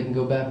enough so they can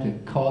go back to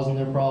causing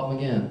their problem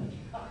again.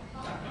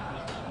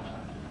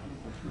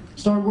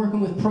 Started working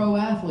with pro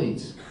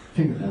athletes.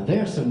 Figured, now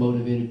there's some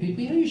motivated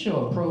people. You know, you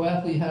show a pro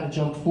athlete how to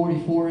jump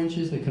 44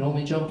 inches that can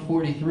only jump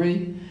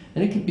 43,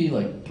 and it could be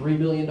like $3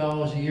 million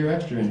a year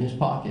extra in his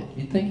pocket.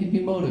 You'd think he'd be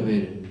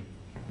motivated.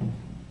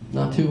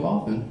 Not too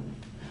often.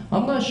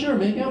 I'm not sure.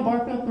 Maybe I'm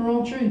barking up the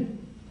wrong tree.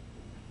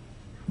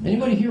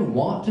 Anybody here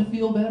want to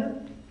feel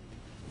better?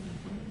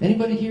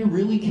 Anybody here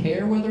really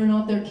care whether or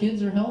not their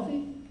kids are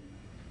healthy?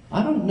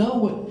 I don't know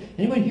what...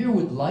 Anybody here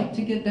would like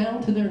to get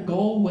down to their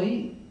goal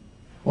weight?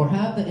 Or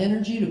have the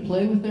energy to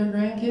play with their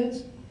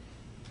grandkids?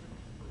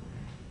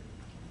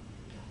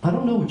 I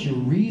don't know what your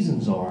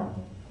reasons are,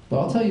 but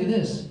I'll tell you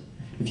this.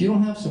 If you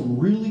don't have some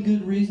really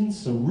good reasons,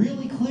 some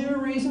really clear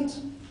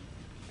reasons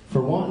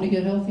for wanting to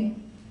get healthy,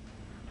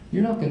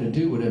 you're not going to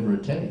do whatever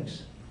it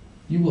takes.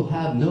 You will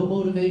have no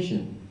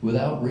motivation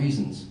without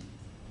reasons.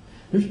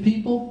 There's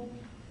people,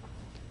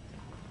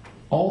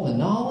 all the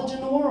knowledge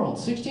in the world,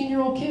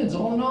 16-year-old kids,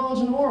 all the knowledge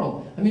in the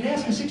world. I mean,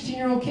 ask a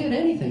 16-year-old kid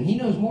anything. He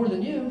knows more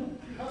than you.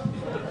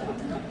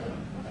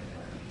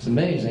 It's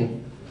amazing.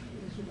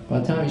 By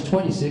the time he's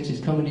 26,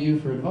 he's coming to you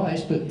for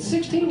advice, but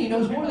 16, he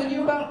knows more than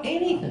you about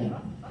anything.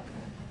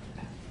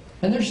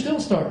 And they're still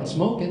starting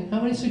smoking.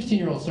 How many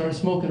 16-year-olds started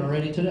smoking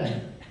already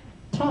today?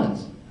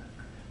 Tons.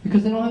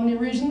 Because they don't have any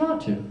reason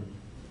not to.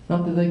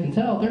 Not that they can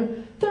tell.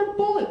 They're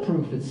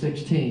bulletproof at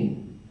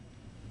 16,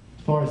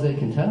 as far as they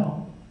can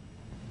tell.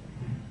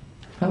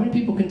 How many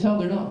people can tell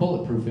they're not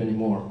bulletproof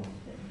anymore?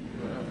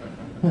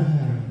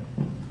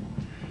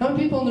 How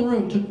many people in the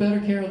room took better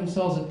care of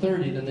themselves at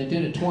 30 than they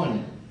did at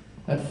 20?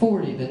 At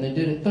 40 than they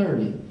did at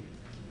 30?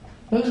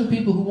 Those are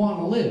people who want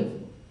to live.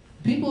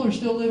 People who are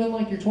still living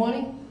like you're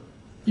 20,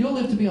 you'll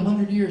live to be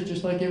 100 years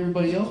just like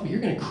everybody else, but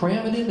you're going to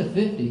cram it into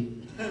 50.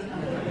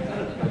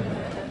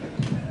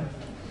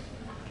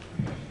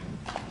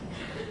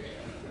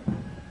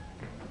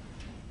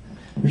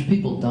 There's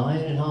people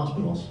dying in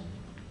hospitals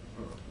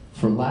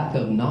for lack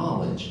of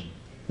knowledge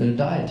that a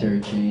dietary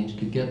change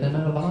could get them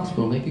out of the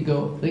hospital.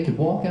 They could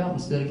walk out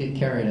instead of get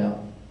carried out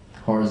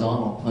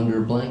horizontal under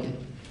a blanket.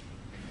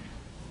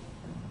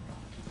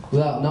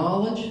 Without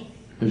knowledge,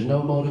 there's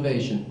no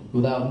motivation.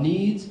 Without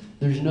needs,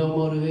 there's no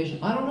motivation.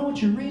 I don't know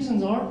what your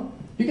reasons are.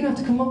 You're going to have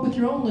to come up with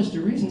your own list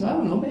of reasons. I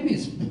don't know, maybe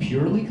it's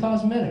purely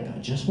cosmetic. I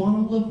just want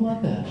to look my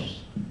best.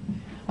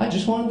 I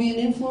just want to be an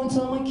influence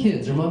on my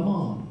kids or my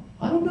mom.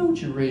 I don't know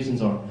what your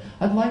reasons are.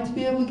 I'd like to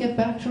be able to get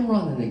back to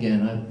running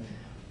again.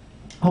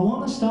 I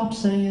want to stop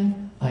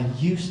saying, I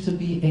used to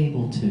be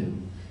able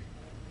to.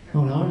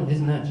 Oh, no,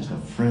 isn't that just a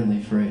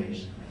friendly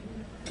phrase?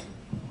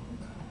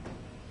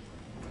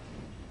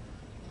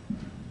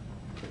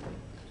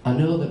 I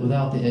know that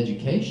without the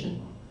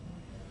education,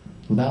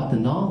 without the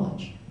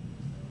knowledge,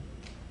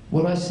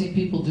 what I see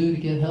people do to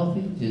get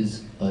healthy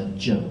is a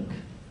joke.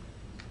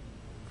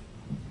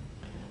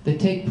 They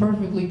take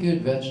perfectly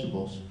good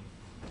vegetables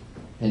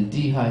and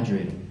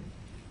dehydrate them.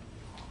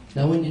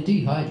 Now when you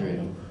dehydrate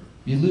them,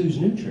 you lose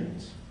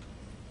nutrients.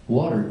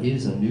 Water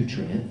is a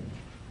nutrient,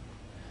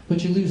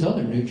 but you lose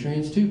other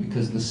nutrients too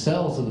because the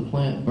cells of the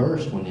plant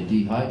burst when you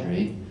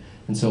dehydrate,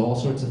 and so all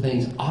sorts of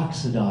things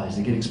oxidize.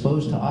 They get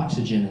exposed to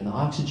oxygen, and the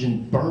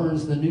oxygen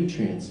burns the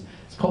nutrients.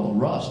 It's called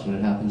rust when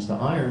it happens to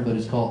iron, but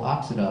it's called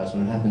oxidize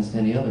when it happens to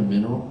any other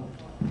mineral.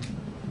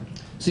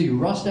 So you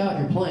rust out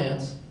your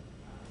plants,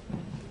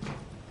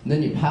 and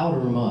then you powder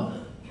them up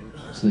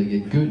so they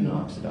get good and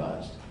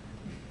oxidized.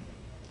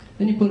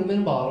 Then you put them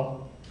in a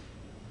bottle.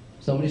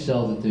 Somebody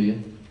sells it to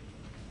you.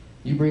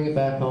 You bring it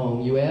back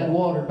home. You add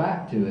water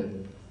back to it.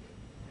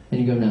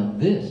 And you go, now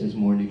this is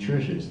more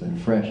nutritious than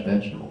fresh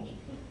vegetables.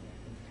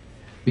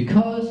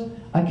 Because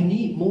I can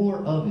eat more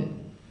of it.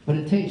 But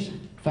it tastes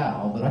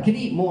foul, but I can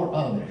eat more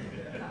of it.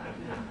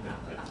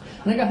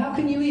 And I go, how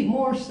can you eat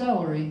more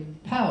celery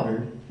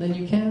powdered than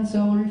you can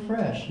celery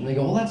fresh? And they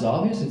go, well, that's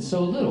obvious. It's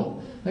so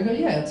little. I go,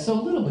 yeah, it's so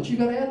little, but you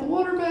got to add the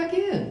water back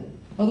in.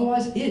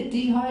 Otherwise, it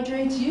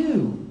dehydrates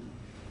you.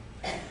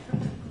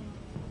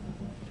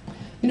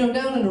 You know,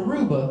 down in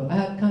Aruba, I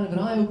had kind of an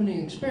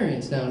eye-opening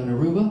experience down in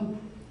Aruba.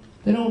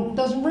 It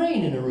doesn't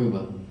rain in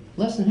Aruba.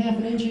 Less than half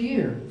an inch a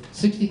year.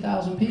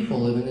 60,000 people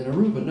living in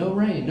Aruba. No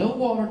rain, no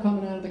water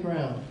coming out of the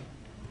ground.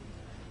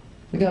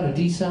 They got a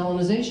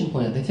desalinization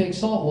plant. They take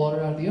salt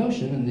water out of the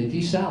ocean and they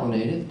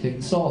desalinate it, take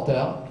the salt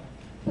out,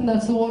 and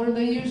that's the water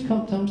they use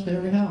comes to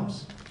every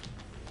house.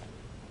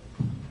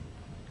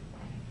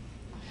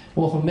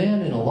 Well, if a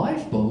man in a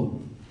lifeboat,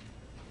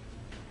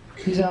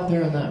 he's out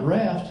there on that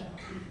raft,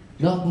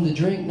 nothing to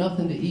drink,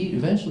 nothing to eat,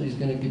 eventually he's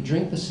going to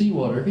drink the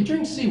seawater. If he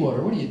drinks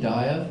seawater, what do you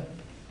die of?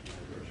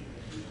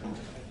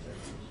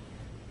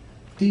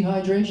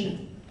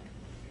 Dehydration.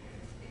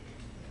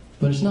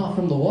 But it's not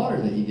from the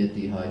water that you get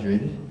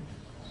dehydrated.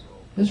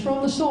 It's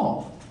from the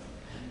salt.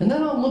 And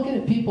then I'm looking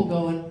at people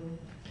going,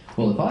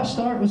 well, if I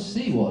start with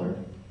seawater,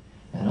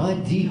 and I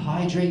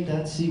dehydrate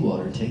that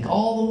seawater, take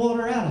all the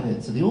water out of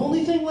it, so the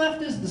only thing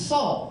left is the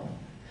salt.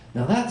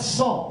 Now that's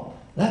salt.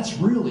 That's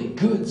really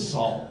good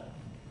salt.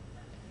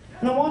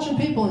 And I'm watching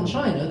people in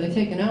China, they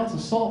take an ounce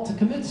of salt to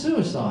commit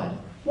suicide.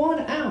 1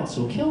 ounce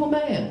will kill a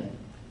man.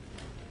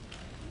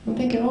 I'm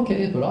thinking,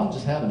 okay, but I'm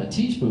just having a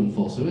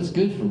teaspoonful, so it's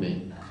good for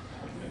me.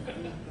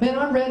 Man,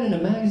 I read in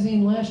a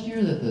magazine last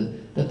year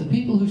that the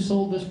people who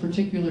sold this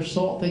particular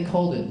salt, they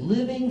called it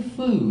living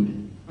food.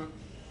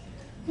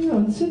 You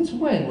know, since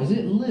when was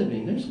it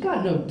living? There's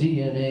got no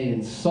DNA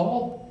in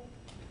salt.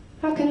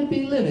 How can it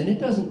be living? It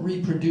doesn't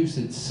reproduce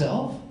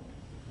itself.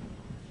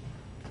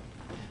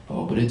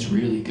 Oh, but it's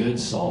really good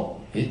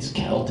salt. It's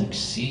Celtic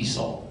sea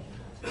salt.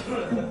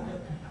 Yeah,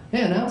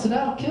 an ounce of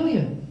that'll kill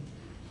you.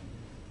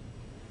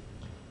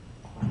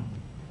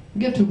 We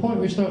get to a point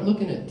where you start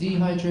looking at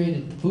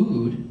dehydrated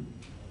food,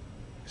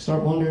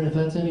 start wondering if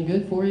that's any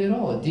good for you at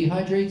all. It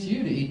dehydrates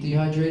you to eat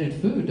dehydrated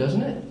food,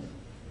 doesn't it?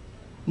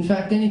 In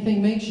fact,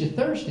 anything makes you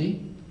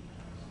thirsty.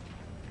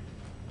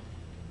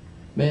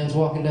 Man's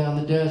walking down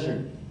the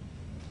desert.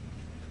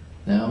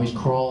 Now he's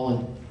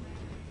crawling.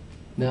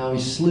 Now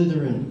he's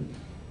slithering.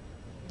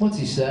 What's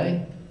he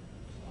say?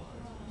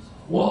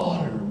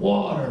 Water,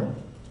 water.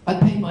 I'd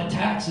pay my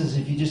taxes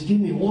if you just give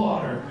me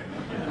water.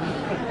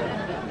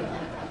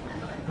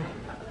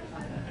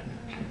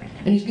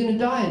 And he's going to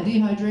die of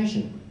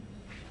dehydration.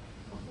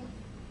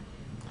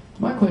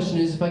 My question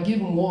is, if I give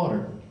him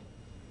water,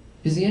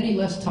 is he any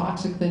less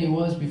toxic than he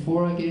was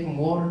before I gave him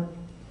water?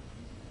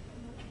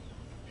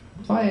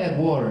 If I add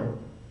water,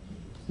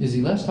 is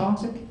he less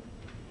toxic?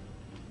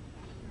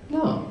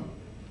 No.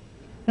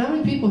 Now, how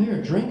many people here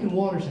are drinking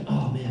water saying,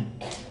 oh man,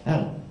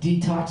 that'll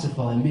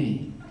detoxify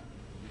me?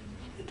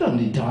 It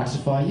doesn't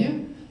detoxify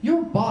you.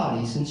 Your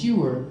body, since you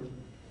were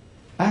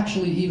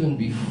actually even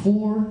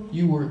before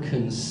you were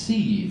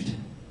conceived,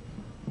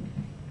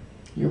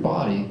 your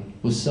body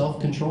was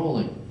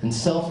self-controlling and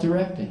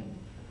self-directing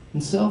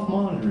and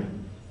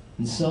self-monitoring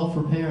and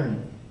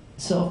self-repairing,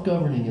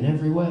 self-governing in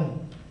every way.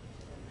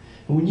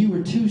 And when you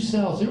were two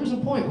cells, there was a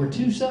point where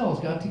two cells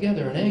got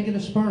together, an egg and a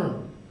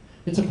sperm.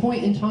 It's a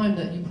point in time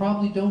that you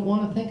probably don't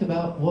want to think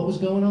about what was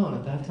going on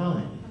at that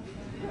time.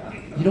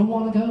 You don't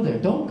want to go there.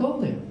 Don't go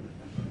there.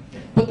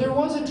 But there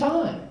was a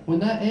time when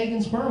that egg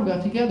and sperm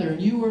got together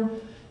and you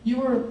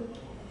were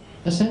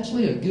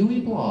essentially a gooey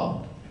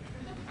blob.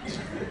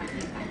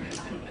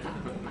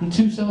 And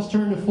two cells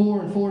turn to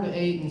 4, and 4 to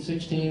 8, and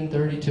 16, and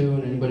 32,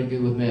 and anybody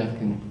good with math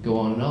can go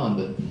on and on.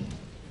 But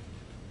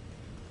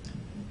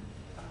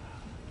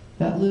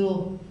that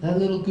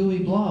little gooey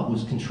blob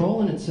was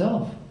controlling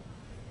itself.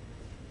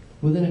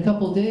 Within a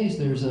couple of days,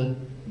 there's a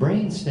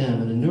brain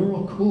stem and a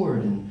neural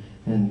cord,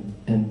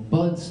 and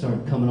buds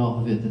start coming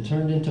off of it that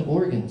turned into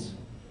organs.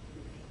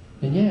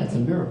 And yeah, it's a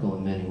miracle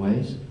in many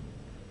ways.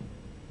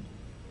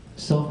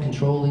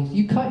 Self-controlling.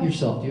 You cut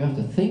yourself. Do you have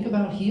to think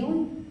about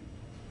healing?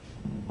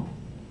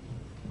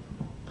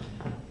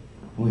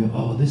 We go,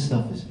 oh, this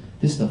stuff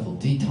will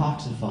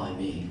detoxify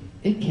me.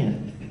 It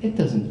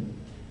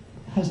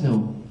has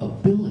no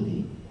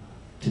ability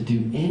to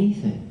do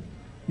anything.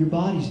 Your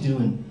body's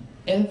doing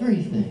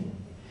everything.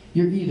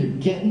 You're either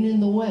getting in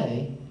the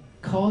way,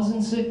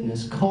 causing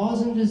sickness,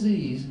 causing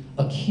disease,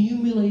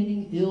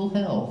 accumulating ill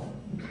health,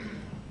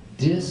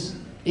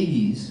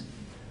 dis-ease,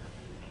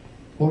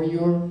 or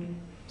you're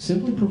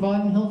simply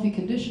providing healthy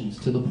conditions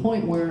to the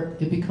point where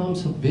it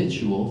becomes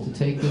habitual to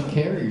take good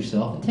care of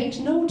yourself. It takes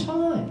no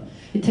time.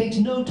 It takes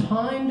no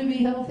time to be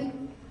healthy.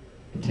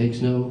 It takes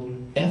no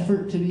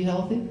effort to be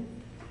healthy.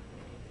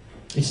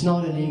 It's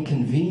not an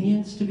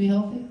inconvenience to be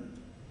healthy.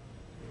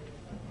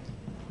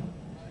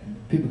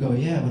 People go,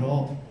 yeah,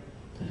 but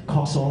it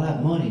costs all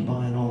that money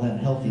buying all that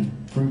healthy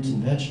fruits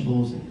and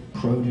vegetables and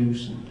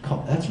produce.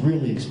 That's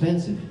really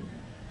expensive.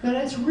 And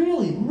it's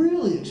really,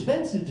 really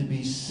expensive to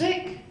be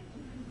sick.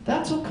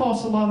 That's what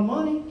costs a lot of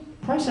money.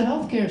 Price of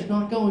healthcare is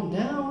not going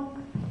down.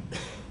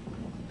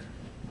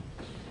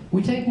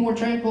 We take more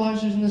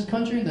tranquilizers in this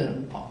country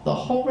than the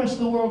whole rest of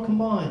the world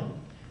combined.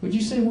 Would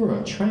you say we're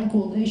a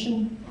tranquil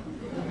nation?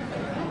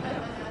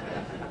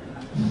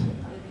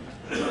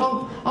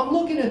 I'm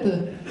looking at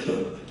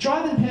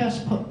driving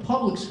past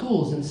public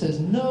schools and it says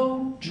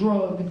no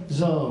drug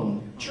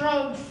zone,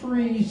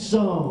 drug-free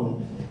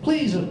zone.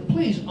 Please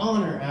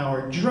honor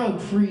our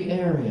drug-free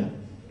area.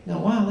 Now,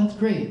 wow, that's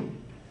great.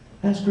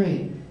 That's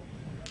great.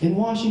 In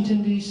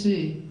Washington,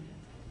 D.C.,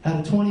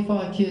 out of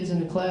 25 kids in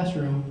the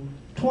classroom,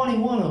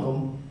 21 of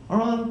them are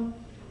on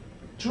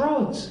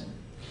drugs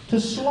to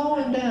slow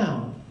them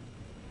down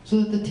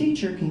so that the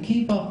teacher can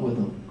keep up with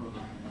them.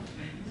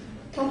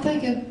 I'm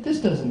thinking, this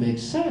doesn't make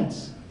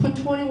sense. Put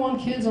 21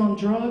 kids on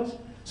drugs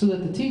so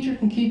that the teacher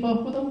can keep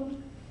up with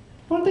them?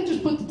 Why don't they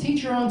just put the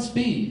teacher on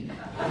speed?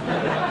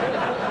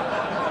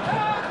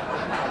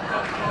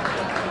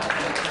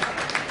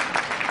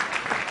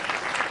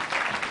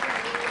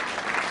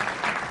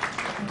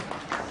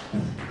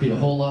 Be a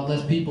whole lot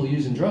less people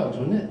using drugs,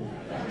 wouldn't it?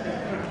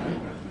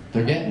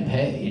 They're getting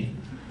paid.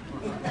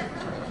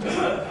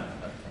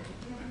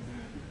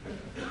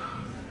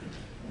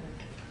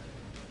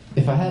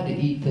 If I had to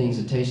eat things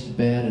that tasted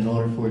bad in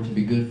order for it to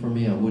be good for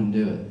me, I wouldn't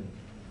do it.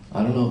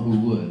 I don't know who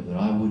would, but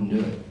I wouldn't do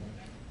it.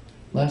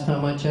 Last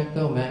time I checked,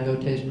 though, mango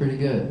tastes pretty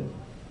good.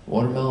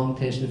 Watermelon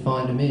tasted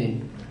fine to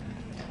me.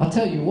 I'll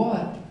tell you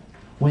what,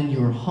 when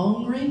you're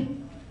hungry,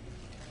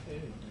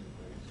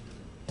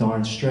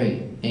 darn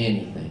straight,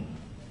 anything.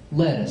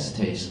 Lettuce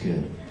tastes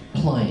good,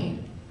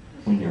 plain,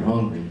 when you're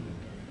hungry.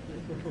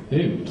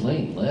 Ew,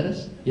 plain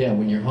lettuce? Yeah,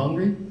 when you're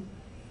hungry.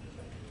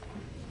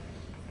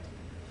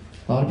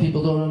 A lot of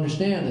people don't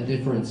understand the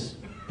difference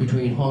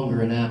between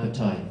hunger and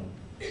appetite.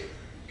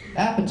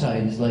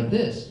 Appetite is like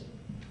this.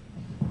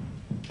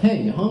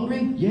 Hey, you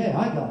hungry? Yeah,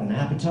 I got an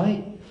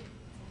appetite.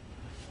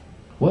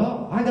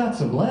 Well, I got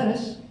some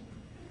lettuce.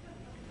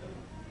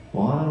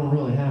 Well, I don't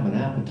really have an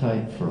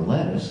appetite for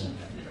lettuce.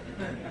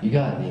 You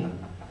got any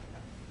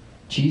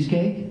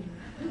cheesecake?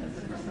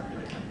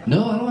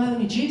 No, I don't have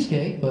any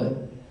cheesecake,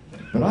 but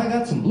I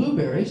got some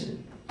blueberries.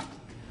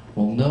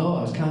 Well, no,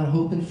 I was kind of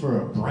hoping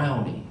for a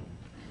brownie.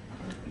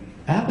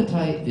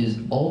 Appetite is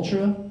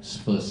ultra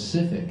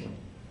specific.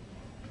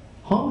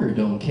 Hunger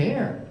don't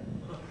care.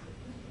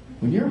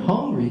 When you're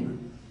hungry,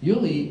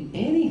 you'll eat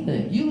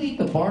anything. You'll eat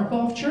the bark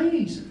off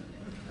trees.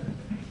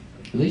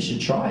 At least you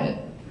try it.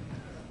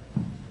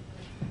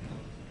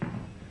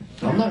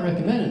 I'm not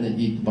recommending that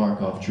you eat the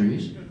bark off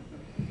trees.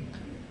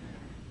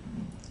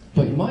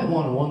 But you might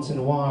want to once in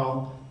a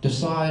while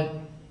decide,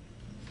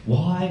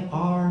 why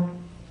are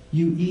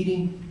you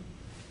eating?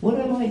 What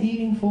am I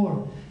eating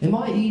for? Am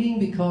I eating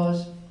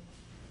because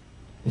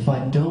if I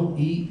don't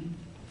eat,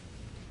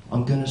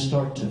 I'm going to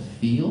start to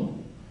feel?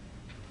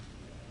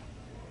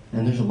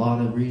 And there's a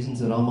lot of reasons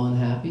that I'm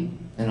unhappy,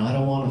 and I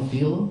don't want to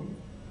feel them.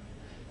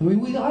 I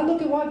mean, I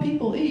look at why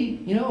people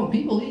eat, and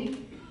people eat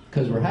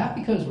because we're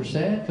happy, because we're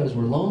sad, because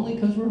we're lonely,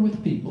 because we're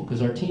with people,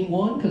 because our team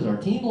won, because our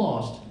team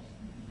lost,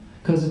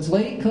 because it's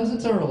late, because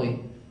it's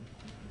early,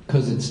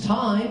 Because it's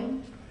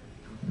time.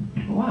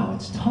 Wow,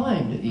 it's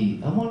time to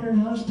eat. I'm wondering,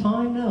 how's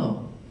time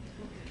know?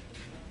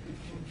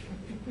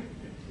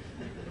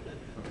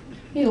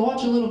 You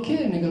watch a little kid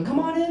and you go, come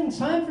on in, it's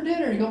time for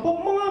dinner. You go,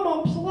 but Mom,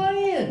 I'm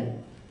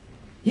playing.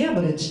 Yeah,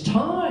 but it's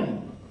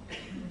time.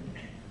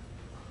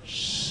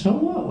 So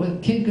what? Was the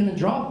kid going to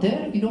drop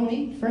dead if you don't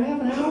eat for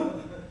half an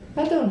hour?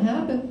 That doesn't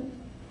happen.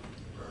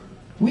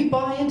 We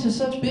buy into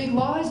such big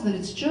lies that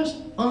it's just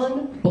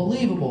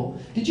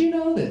unbelievable. Did you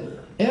know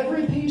that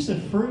every piece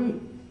of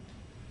fruit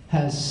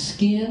has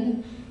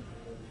skin?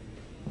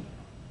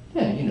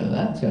 Yeah, you know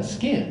that. It's got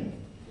skin.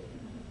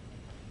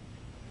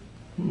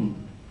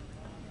 And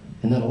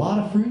that a lot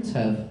of fruits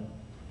have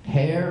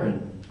hair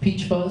and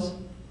peach fuzz.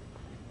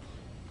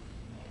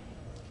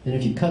 And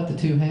if you cut the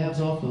two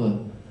halves off of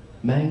a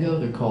mango,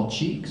 they're called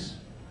cheeks.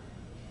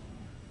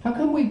 How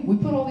come we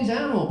put all these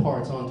animal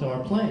parts onto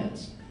our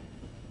plants?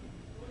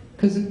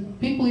 Because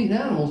people eating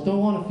animals don't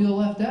want to feel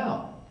left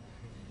out.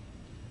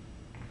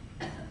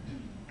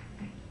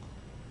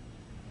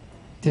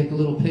 Take a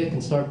little pick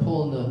and start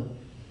pulling the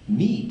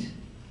meat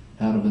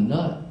out of a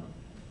nut.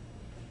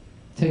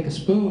 Take a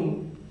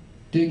spoon,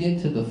 dig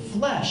into the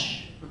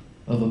flesh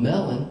of a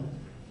melon.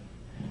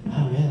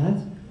 Oh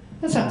man,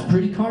 that sounds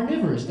pretty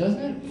carnivorous, doesn't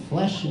it?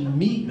 Flesh and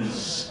meat and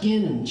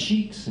skin and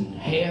cheeks and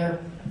hair.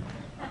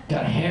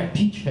 Got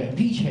peach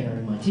hair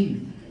in my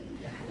teeth.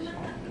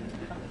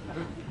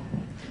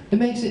 It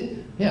makes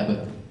it,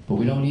 yeah, but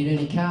we don't eat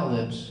any cow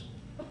lips.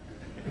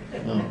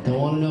 No, don't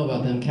want to know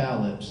about them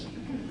cow lips.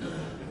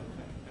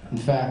 In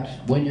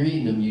fact, when you're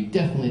eating them, you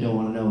definitely don't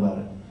want to know about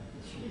it.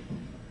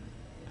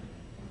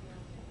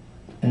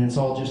 And it's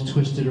all just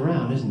twisted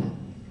around, isn't it?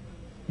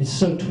 It's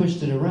so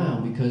twisted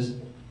around because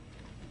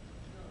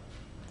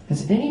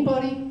has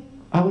anybody,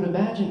 I would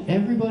imagine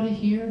everybody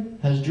here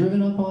has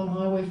driven up on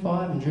Highway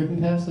 5 and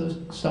driven past those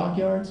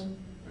stockyards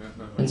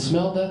and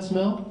smelled that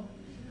smell?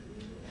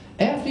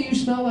 After you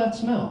smell that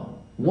smell,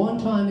 one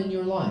time in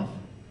your life,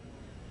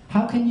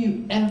 how can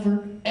you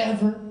ever,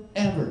 ever,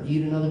 ever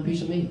eat another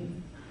piece of meat?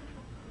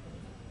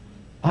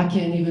 I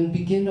can't even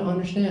begin to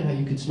understand how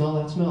you could smell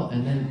that smell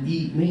and then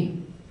eat meat.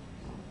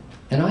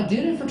 And I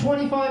did it for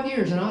 25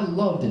 years and I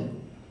loved it.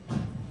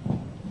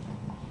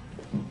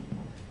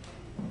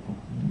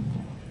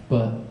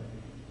 But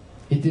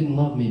it didn't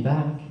love me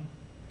back.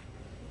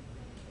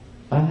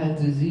 I had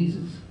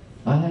diseases.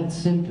 I had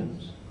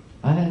symptoms.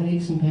 I had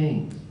aches and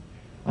pains.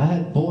 I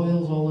had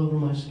boils all over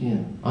my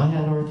skin. I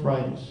had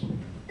arthritis.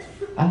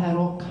 I had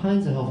all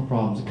kinds of health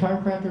problems. The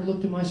chiropractor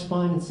looked at my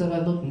spine and said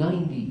I looked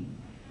 90.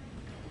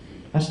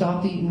 I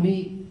stopped eating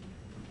meat,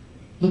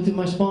 looked at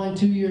my spine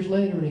 2 years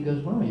later, and he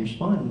goes, wow, your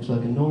spine looks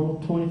like a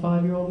normal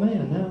 25-year-old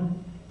man now.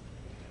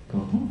 I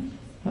go,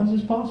 how's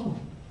this possible?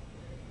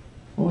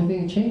 Only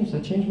thing that changed, I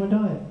changed my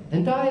diet.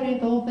 And diet ain't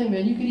the whole thing,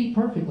 man. You could eat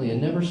perfectly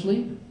and never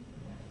sleep.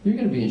 You're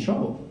going to be in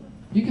trouble.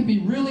 You could be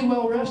really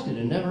well rested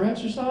and never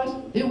exercise.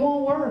 It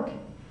won't work.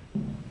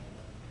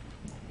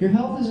 Your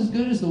health is as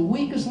good as the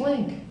weakest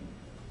link.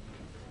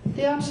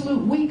 The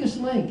absolute weakest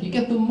link. You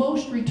get the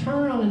most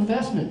return on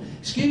investment.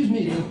 Excuse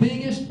me, the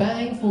biggest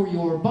bang for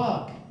your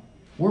buck.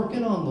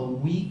 Working on the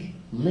weak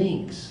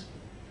links.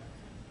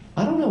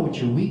 I don't know what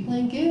your weak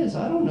link is.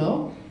 I don't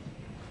know.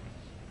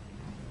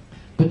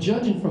 But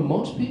judging from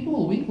most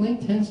people, a weak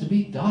link tends to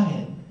be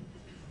diet.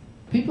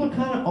 People are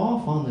kind of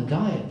off on the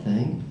diet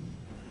thing.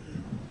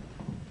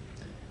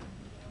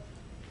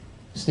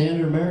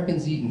 Standard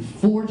American's eating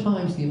 4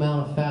 times the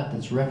amount of fat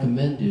that's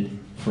recommended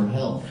for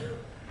health.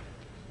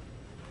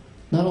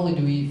 Not only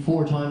do we eat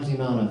 4 times the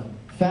amount of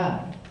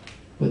fat,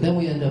 but then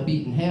we end up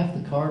eating half the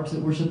carbs that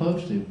we're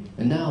supposed to.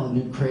 And now the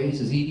new craze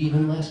is eat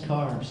even less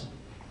carbs.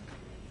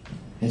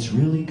 It's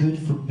really good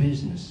for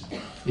business.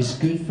 It's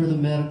good for the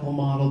medical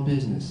model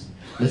business.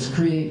 Let's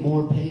create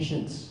more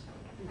patients.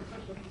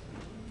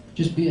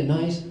 Just be a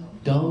nice,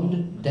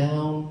 dumbed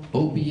down,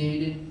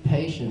 opiated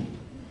patient.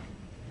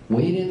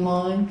 Wait in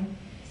line,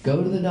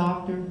 go to the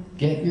doctor,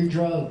 get your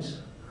drugs.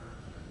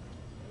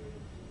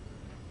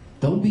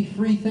 Don't be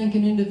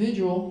free-thinking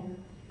individual.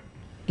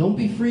 Don't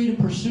be free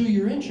to pursue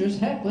your interests.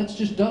 Heck, let's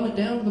just dumb it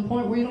down to the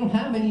point where you don't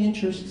have any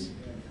interests.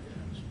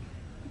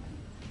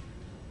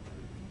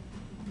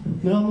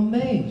 But I'm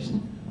amazed.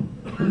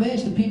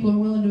 Amazed that people are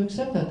willing to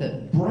accept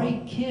that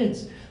bright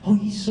kids, oh,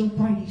 he's so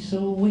bright, he's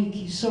so awake,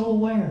 he's so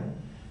aware.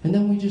 And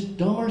then we just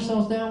dumb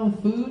ourselves down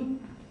with food.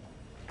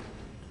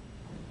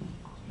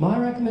 My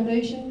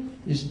recommendation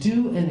is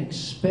do an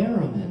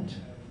experiment.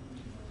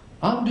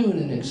 I'm doing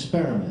an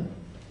experiment.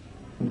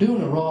 I'm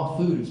doing a raw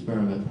food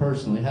experiment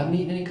personally. I haven't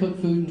eaten any cooked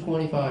food in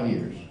 25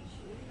 years.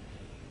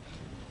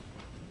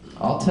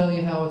 I'll tell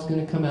you how it's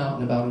going to come out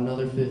in about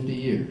another 50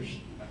 years.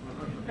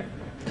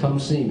 Come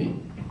see me.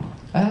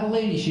 I had a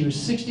lady, she was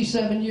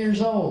 67 years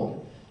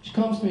old. She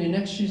comes to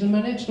me, she's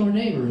my next door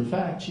neighbor. In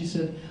fact, she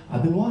said,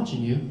 I've been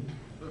watching you.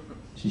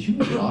 She says, you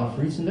eat a lot of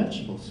fruits and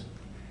vegetables.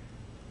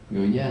 I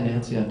go, yeah,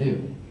 Nancy, I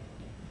do.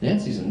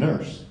 Nancy's a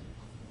nurse.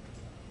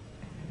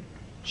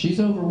 She's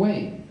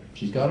overweight.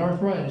 She's got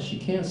arthritis. She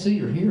can't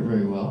see or hear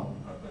very well.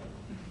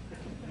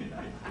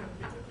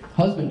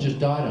 Husband just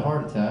died of a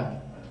heart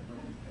attack.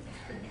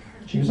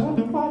 She goes, I've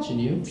been watching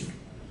you.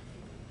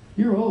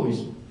 You're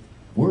always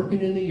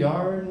working in the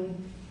yard,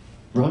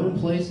 running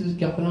places,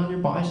 jumping on your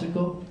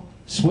bicycle,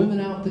 swimming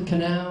out the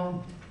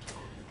canal,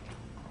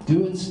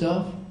 doing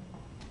stuff.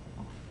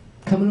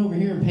 Coming over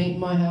here and painting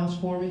my house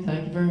for me,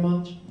 thank you very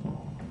much.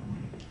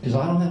 Because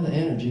I don't have the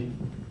energy.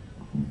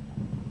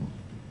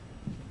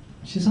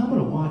 She says, I'm going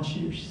to watch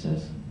you. She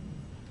says,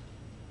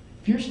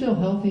 if you're still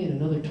healthy in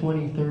another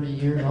 20, 30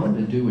 years, I'm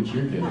going to do what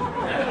you're doing.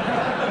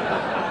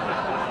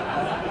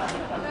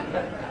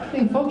 I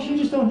mean, folks, you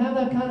just don't have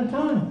that kind of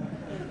time.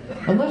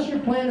 Unless you're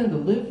planning to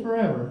live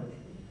forever,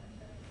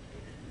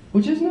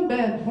 which isn't a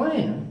bad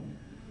plan.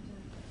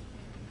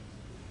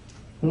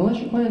 Unless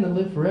you're planning to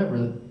live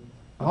forever,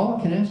 all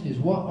I can ask you is,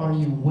 what are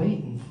you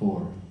waiting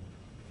for?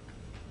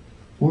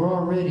 We're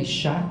already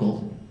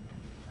shackled.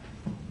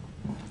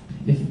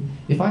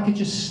 If I could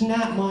just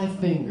snap my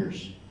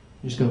fingers,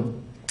 just go,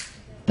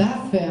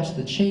 that fast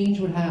the change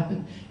would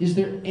happen. Is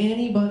there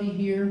anybody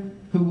here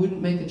who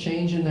wouldn't make a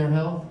change in their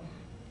health?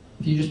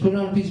 If you just put it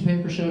on a piece of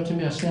paper, show it to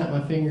me, I snap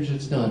my fingers,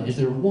 it's done. Is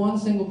there one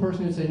single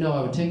person who'd say, no,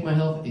 I would take my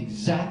health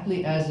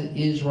exactly as it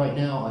is right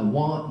now. I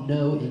want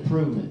no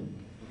improvement.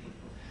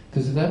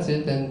 Because if that's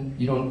it, then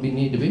you don't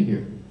need to be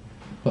here.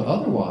 But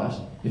otherwise,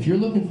 if you're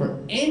looking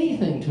for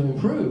anything to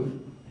improve,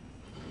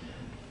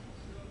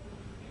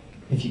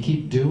 if you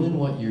keep doing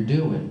what you're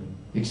doing,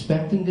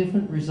 expecting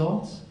different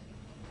results,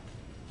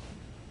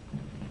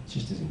 it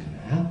just isn't going to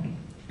happen.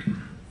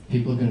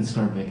 People are going to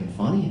start making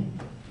fun of you.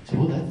 So,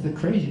 well, that's the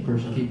crazy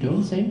person. Keep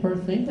doing the same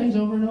things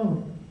over and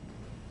over.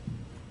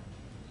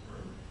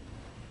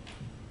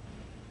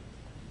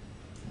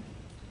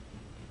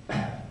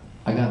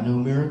 I got no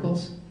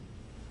miracles.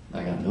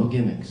 I got no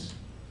gimmicks.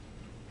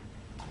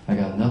 I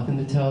got nothing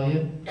to tell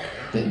you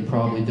that you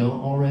probably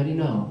don't already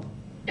know.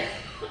 I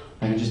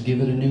can just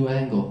give it a new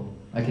angle.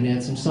 I can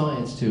add some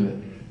science to it.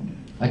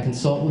 I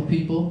consult with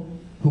people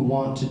who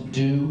want to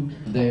do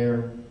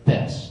their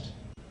best.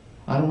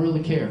 I don't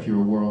really care if you're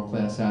a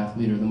world-class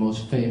athlete or the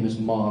most famous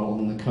model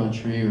in the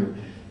country, or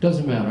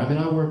doesn't matter. I mean,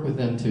 I work with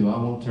them too. I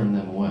won't turn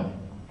them away.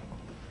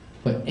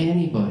 But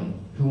anybody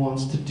who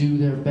wants to do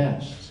their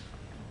best,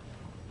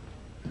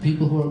 the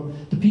people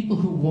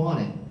who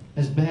want it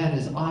as bad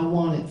as I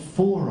want it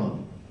for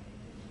them.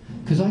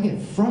 Because I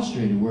get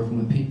frustrated working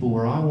with people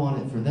where I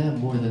want it for them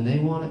more than they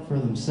want it for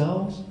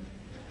themselves.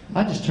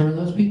 I just turn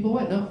those people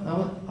away.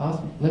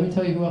 No, let me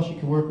tell you who else you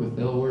can work with.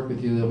 They'll work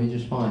with you. They'll be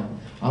just fine.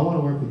 I want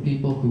to work with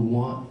people who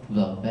want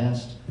the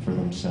best for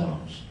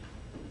themselves.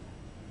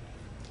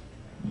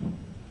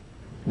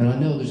 And I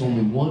know there's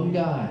only one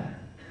guy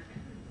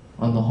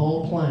on the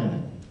whole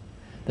planet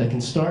that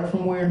can start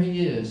from where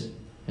he is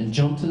and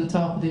jump to the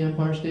top of the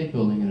Empire State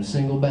Building in a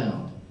single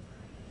bound.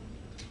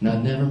 And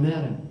I've never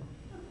met him.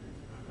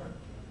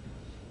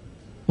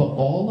 But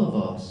all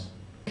of us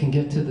can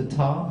get to the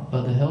top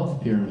of the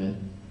health pyramid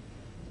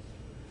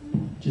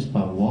just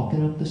by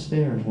walking up the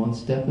stairs one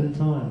step at a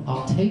time.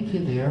 I'll take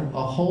you there.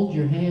 I'll hold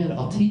your hand.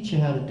 I'll teach you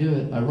how to do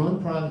it. I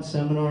run private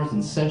seminars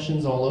and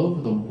sessions all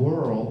over the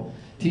world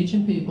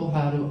teaching people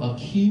how to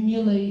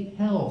accumulate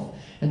health.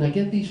 And I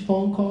get these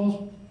phone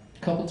calls a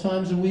couple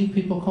times a week.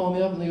 People call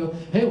me up and they go,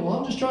 hey, well,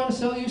 I'm just trying to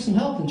sell you some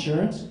health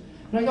insurance.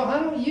 And I go, I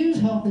don't use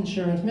health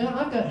insurance, man.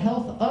 I've got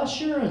health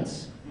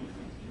assurance.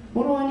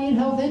 What do I need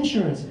health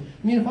insurance?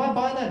 I mean, if I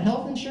buy that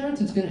health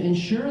insurance, it's going to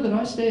ensure that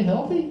I stay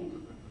healthy?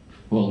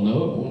 Well,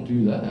 no, it won't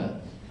do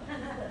that.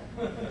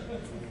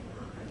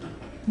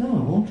 No,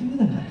 it won't do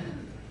that.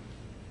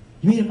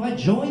 You mean if I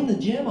join the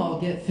gym,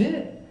 I'll get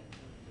fit?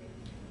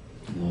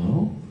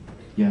 No.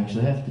 You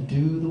actually have to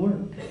do the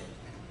work.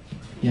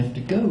 You have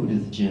to go to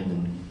the gym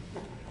and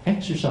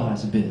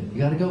exercise a bit. You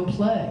got to go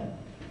play.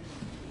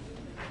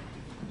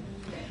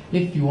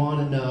 If you want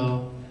to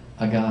know,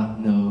 I got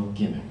no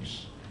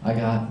gimmicks. I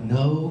got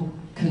no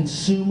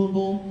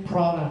consumable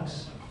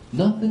products.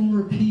 Nothing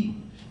repeat.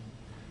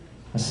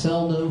 I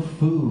sell no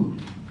food.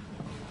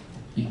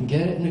 You can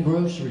get it in the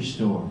grocery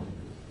store.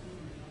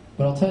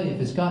 But I'll tell you,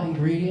 if it's got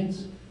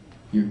ingredients,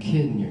 you're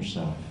kidding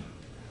yourself.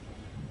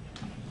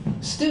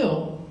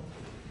 Still,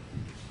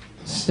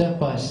 step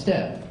by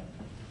step,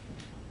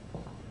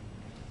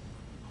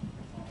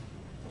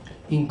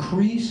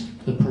 increase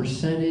the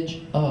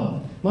percentage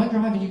of. Am I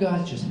driving you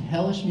guys just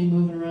hellish me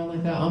moving around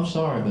like that? I'm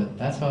sorry, but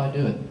that's how I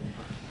do it.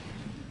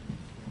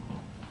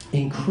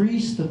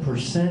 Increase the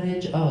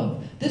percentage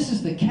of. This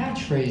is the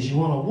catchphrase you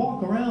want to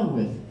walk around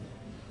with.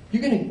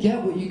 You're going to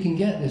get what you can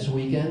get this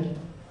weekend,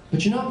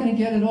 but you're not going to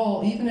get it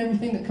all, even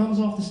everything that comes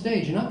off the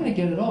stage. You're not going to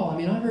get it all. I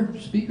mean, I heard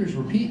speakers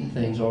repeating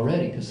things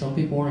already because some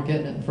people weren't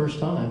getting it the first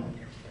time.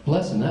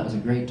 Bless them, that was a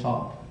great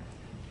talk.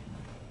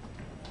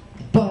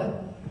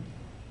 But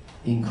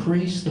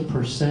increase the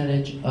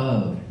percentage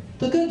of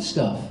the good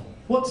stuff.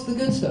 What's the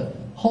good stuff?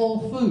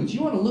 Whole foods.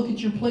 You want to look at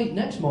your plate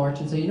next March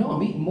and say, you know,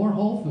 I'm eating more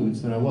whole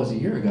foods than I was a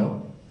year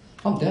ago.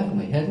 I'm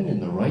definitely heading in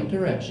the right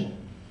direction.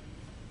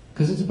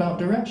 Because it's about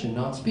direction,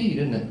 not speed,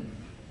 isn't it?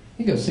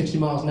 You go 60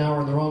 miles an hour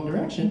in the wrong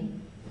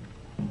direction.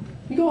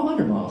 You go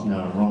 100 miles an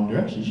hour in the wrong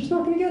direction. You're just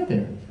not going to get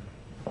there.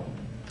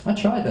 I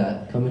tried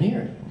that coming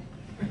here.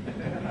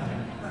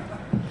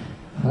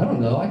 I don't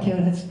know.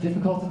 It's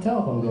difficult to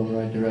tell if I'm going the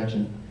right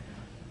direction.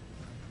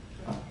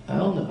 I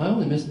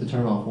only missed the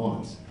turnoff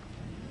once.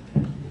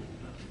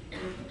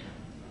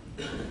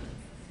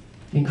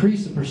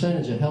 Increase the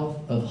percentage of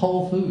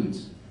whole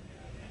foods.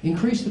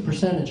 Increase the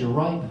percentage of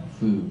ripe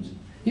foods.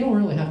 You don't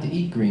really have to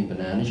eat green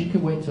bananas. You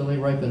can wait till they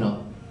ripen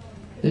up.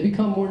 They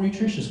become more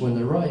nutritious when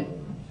they're ripe.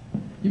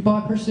 You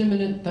buy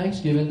persimmon at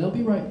Thanksgiving, they'll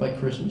be ripe by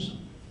Christmas.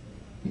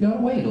 You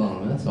gotta wait on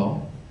them, that's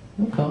all.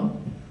 They'll come.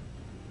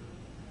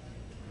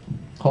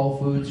 Whole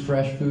foods,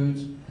 fresh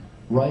foods,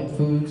 ripe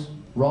foods,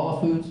 raw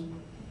foods.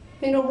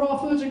 Hey, no, raw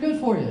foods are good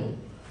for you.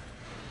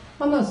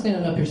 I'm not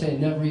standing up here saying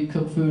never eat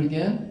cooked food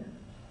again.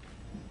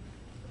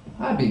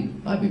 I'd be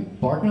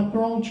barking up the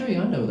wrong tree,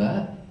 I know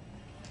that.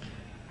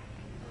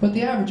 But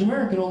the average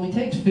American only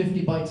takes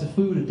 50 bites of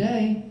food a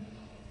day.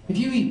 If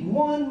you eat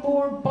one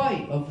more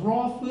bite of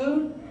raw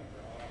food,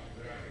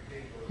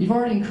 you've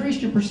already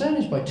increased your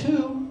percentage by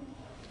 2.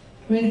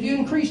 I mean, if you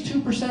increase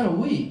 2% a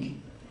week,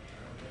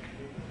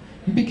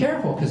 you be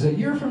careful, because a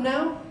year from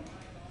now,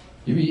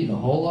 you'll be eating a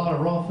whole lot of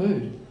raw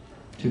food.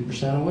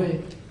 2% a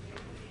week.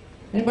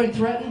 Anybody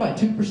threatened by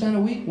 2% a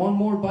week? One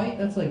more bite?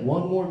 That's like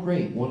one more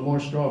grape, one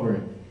more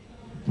strawberry,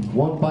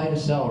 one bite of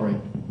celery,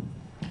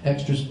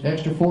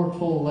 extra fork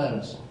full of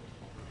lettuce.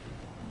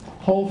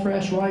 Whole,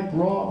 fresh, ripe,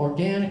 raw,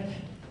 organic.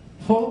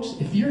 Folks,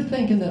 if you're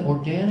thinking that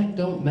organic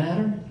don't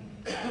matter,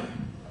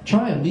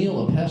 try a meal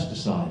of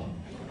pesticide.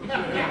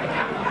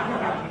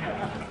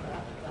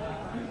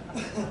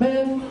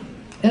 Man,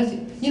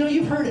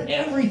 you've heard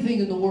everything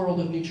in the world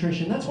of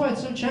nutrition. That's why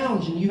it's so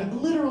challenging.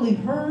 You've literally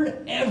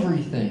heard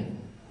everything.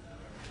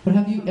 But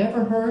have you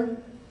ever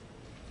heard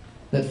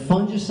that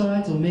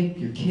fungicides will make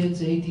your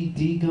kids'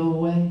 ADD go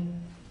away?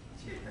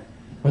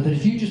 Or that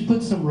if you just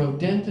put some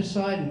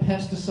rodenticide and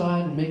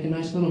pesticide and make a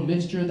nice little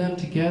mixture of them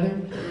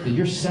together, that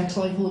your sex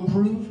life will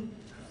improve?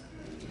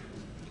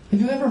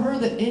 Have you ever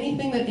heard that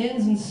anything that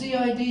ends in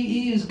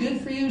CIDE is good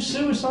for you?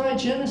 Suicide,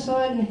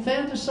 genocide,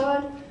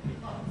 infanticide?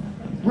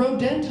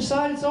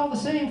 Rodenticide, it's all the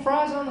same.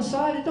 Fries on the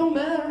side, it don't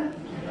matter.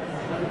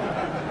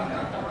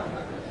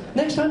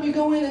 Next time you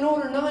go in and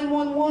order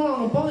 911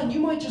 on a bun, you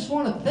might just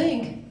want to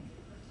think.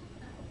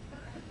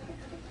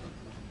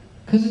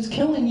 Because it's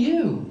killing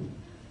you.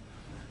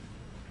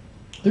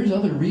 There's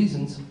other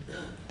reasons.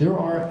 There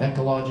are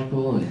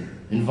ecological and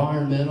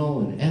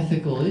environmental and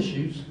ethical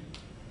issues.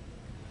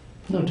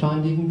 No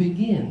time to even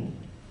begin.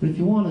 But if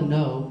you want to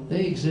know,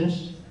 they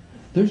exist.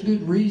 There's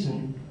good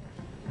reason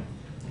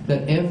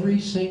that every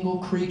single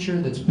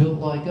creature that's built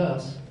like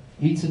us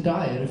eats a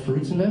diet of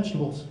fruits and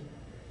vegetables.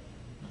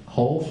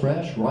 Whole,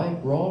 fresh, ripe,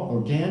 raw,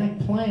 organic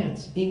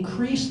plants.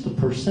 Increase the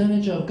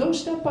percentage of. Go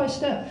step by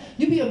step.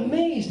 You'd be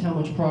amazed how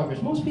much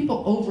progress. Most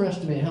people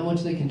overestimate how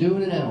much they can do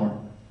in an hour.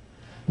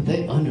 But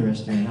they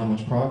underestimate how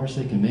much progress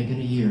they can make in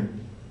a year.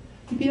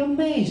 You'd be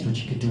amazed what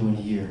you could do in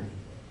a year.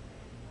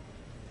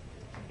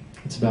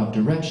 It's about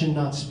direction,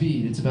 not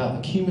speed. It's about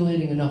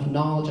accumulating enough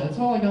knowledge. That's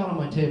all I got on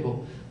my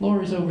table.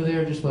 Lori's over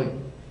there just like,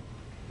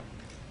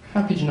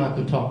 how could you not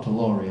go talk to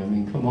Lori? I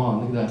mean, come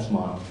on, look at that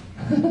smile.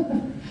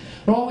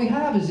 But all we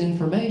have is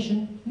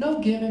information,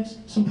 no gimmicks,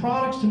 some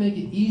products to make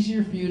it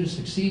easier for you to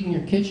succeed in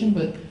your kitchen,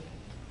 but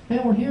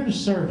man, we're here to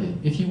serve you.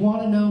 If you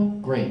want to know,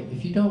 great.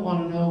 If you don't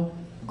want to know,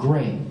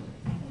 great.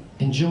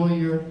 Enjoy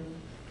your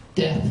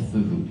death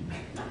food.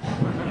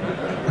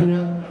 You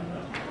know?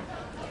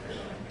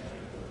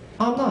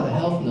 I'm not a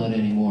health nut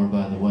anymore,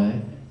 by the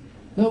way.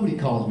 Nobody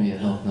calls me a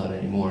health nut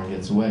anymore and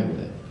gets away with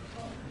it.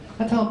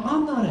 I tell them,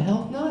 I'm not a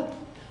health nut.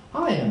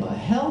 I am a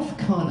health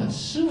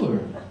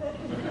connoisseur.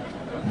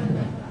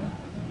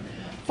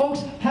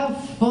 Folks,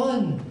 have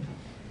fun.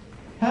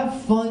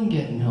 Have fun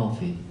getting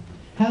healthy.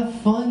 Have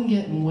fun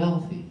getting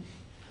wealthy.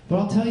 But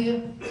I'll tell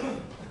you,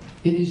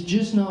 it is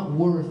just not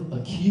worth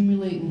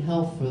accumulating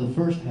health for the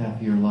first half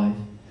of your life,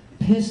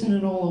 pissing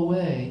it all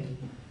away,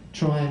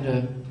 trying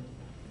to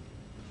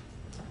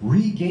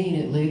regain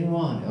it later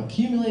on.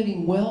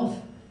 Accumulating wealth,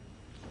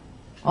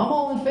 I'm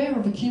all in favor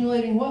of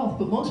accumulating wealth,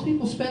 but most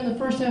people spend the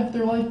first half of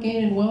their life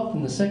gaining wealth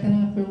and the second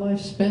half of their life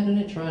spending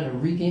it trying to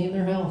regain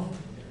their health.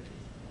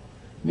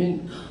 I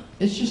mean,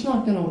 it's just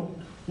not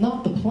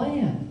the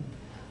plan.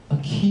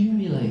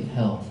 Accumulate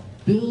health,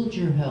 build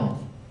your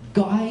health,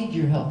 guide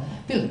your health.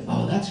 People like,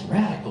 oh, that's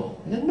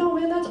radical. No,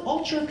 man, that's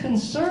ultra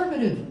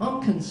conservative.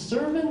 I'm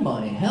conserving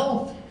my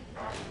health.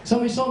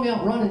 Somebody saw me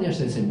out running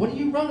yesterday. They said, what are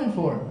you running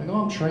for? I go,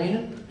 I'm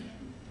training.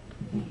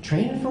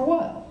 Training for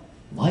what?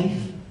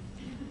 Life.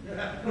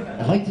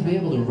 I'd like to be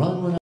able to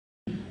run when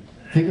I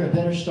figure I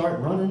better start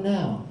running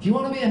now. If you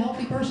want to be a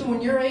healthy person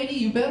when you're 80,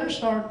 you better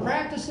start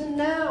practicing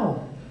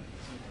now.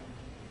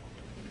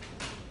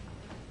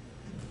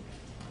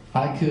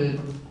 I could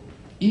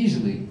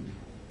easily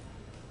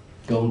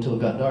go until it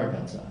got dark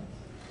outside.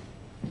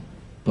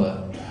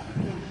 But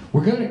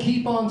we're going to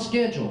keep on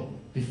schedule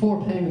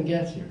before payment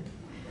gets here.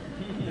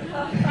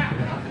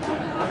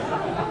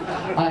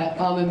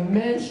 I'm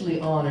immensely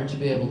honored to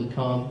be able to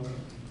come.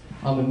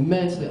 I'm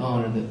immensely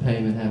honored that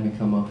Payman had me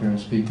come up here and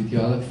speak with you.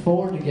 I look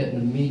forward to getting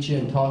to meet you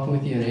and talking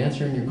with you and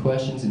answering your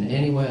questions in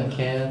any way I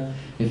can.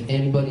 If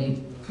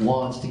anybody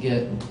wants to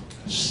get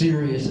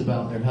serious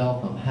about their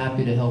health, I'm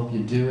happy to help you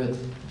do it.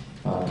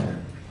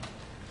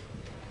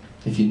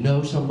 If you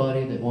know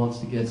somebody that wants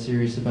to get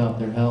serious about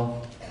their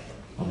health,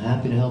 I'm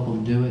happy to help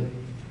them do it.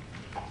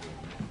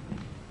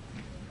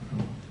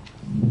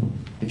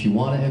 If you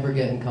want to ever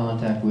get in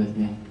contact with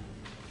me,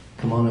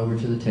 come on over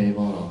to the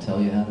table and I'll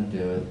tell you how to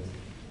do it.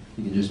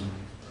 You can just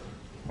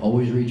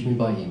always reach me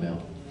by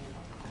email.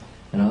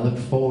 And I look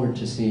forward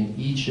to seeing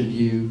each of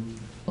you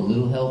a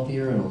little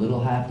healthier and a little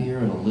happier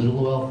and a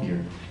little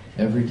wealthier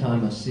every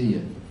time I see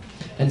you.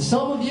 And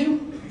some of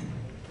you,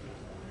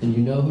 and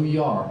you know who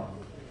you are,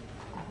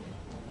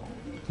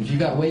 if you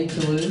got weight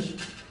to lose,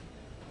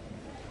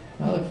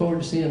 I look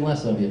forward to seeing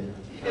less of you.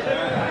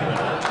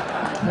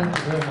 Thank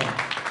you very much.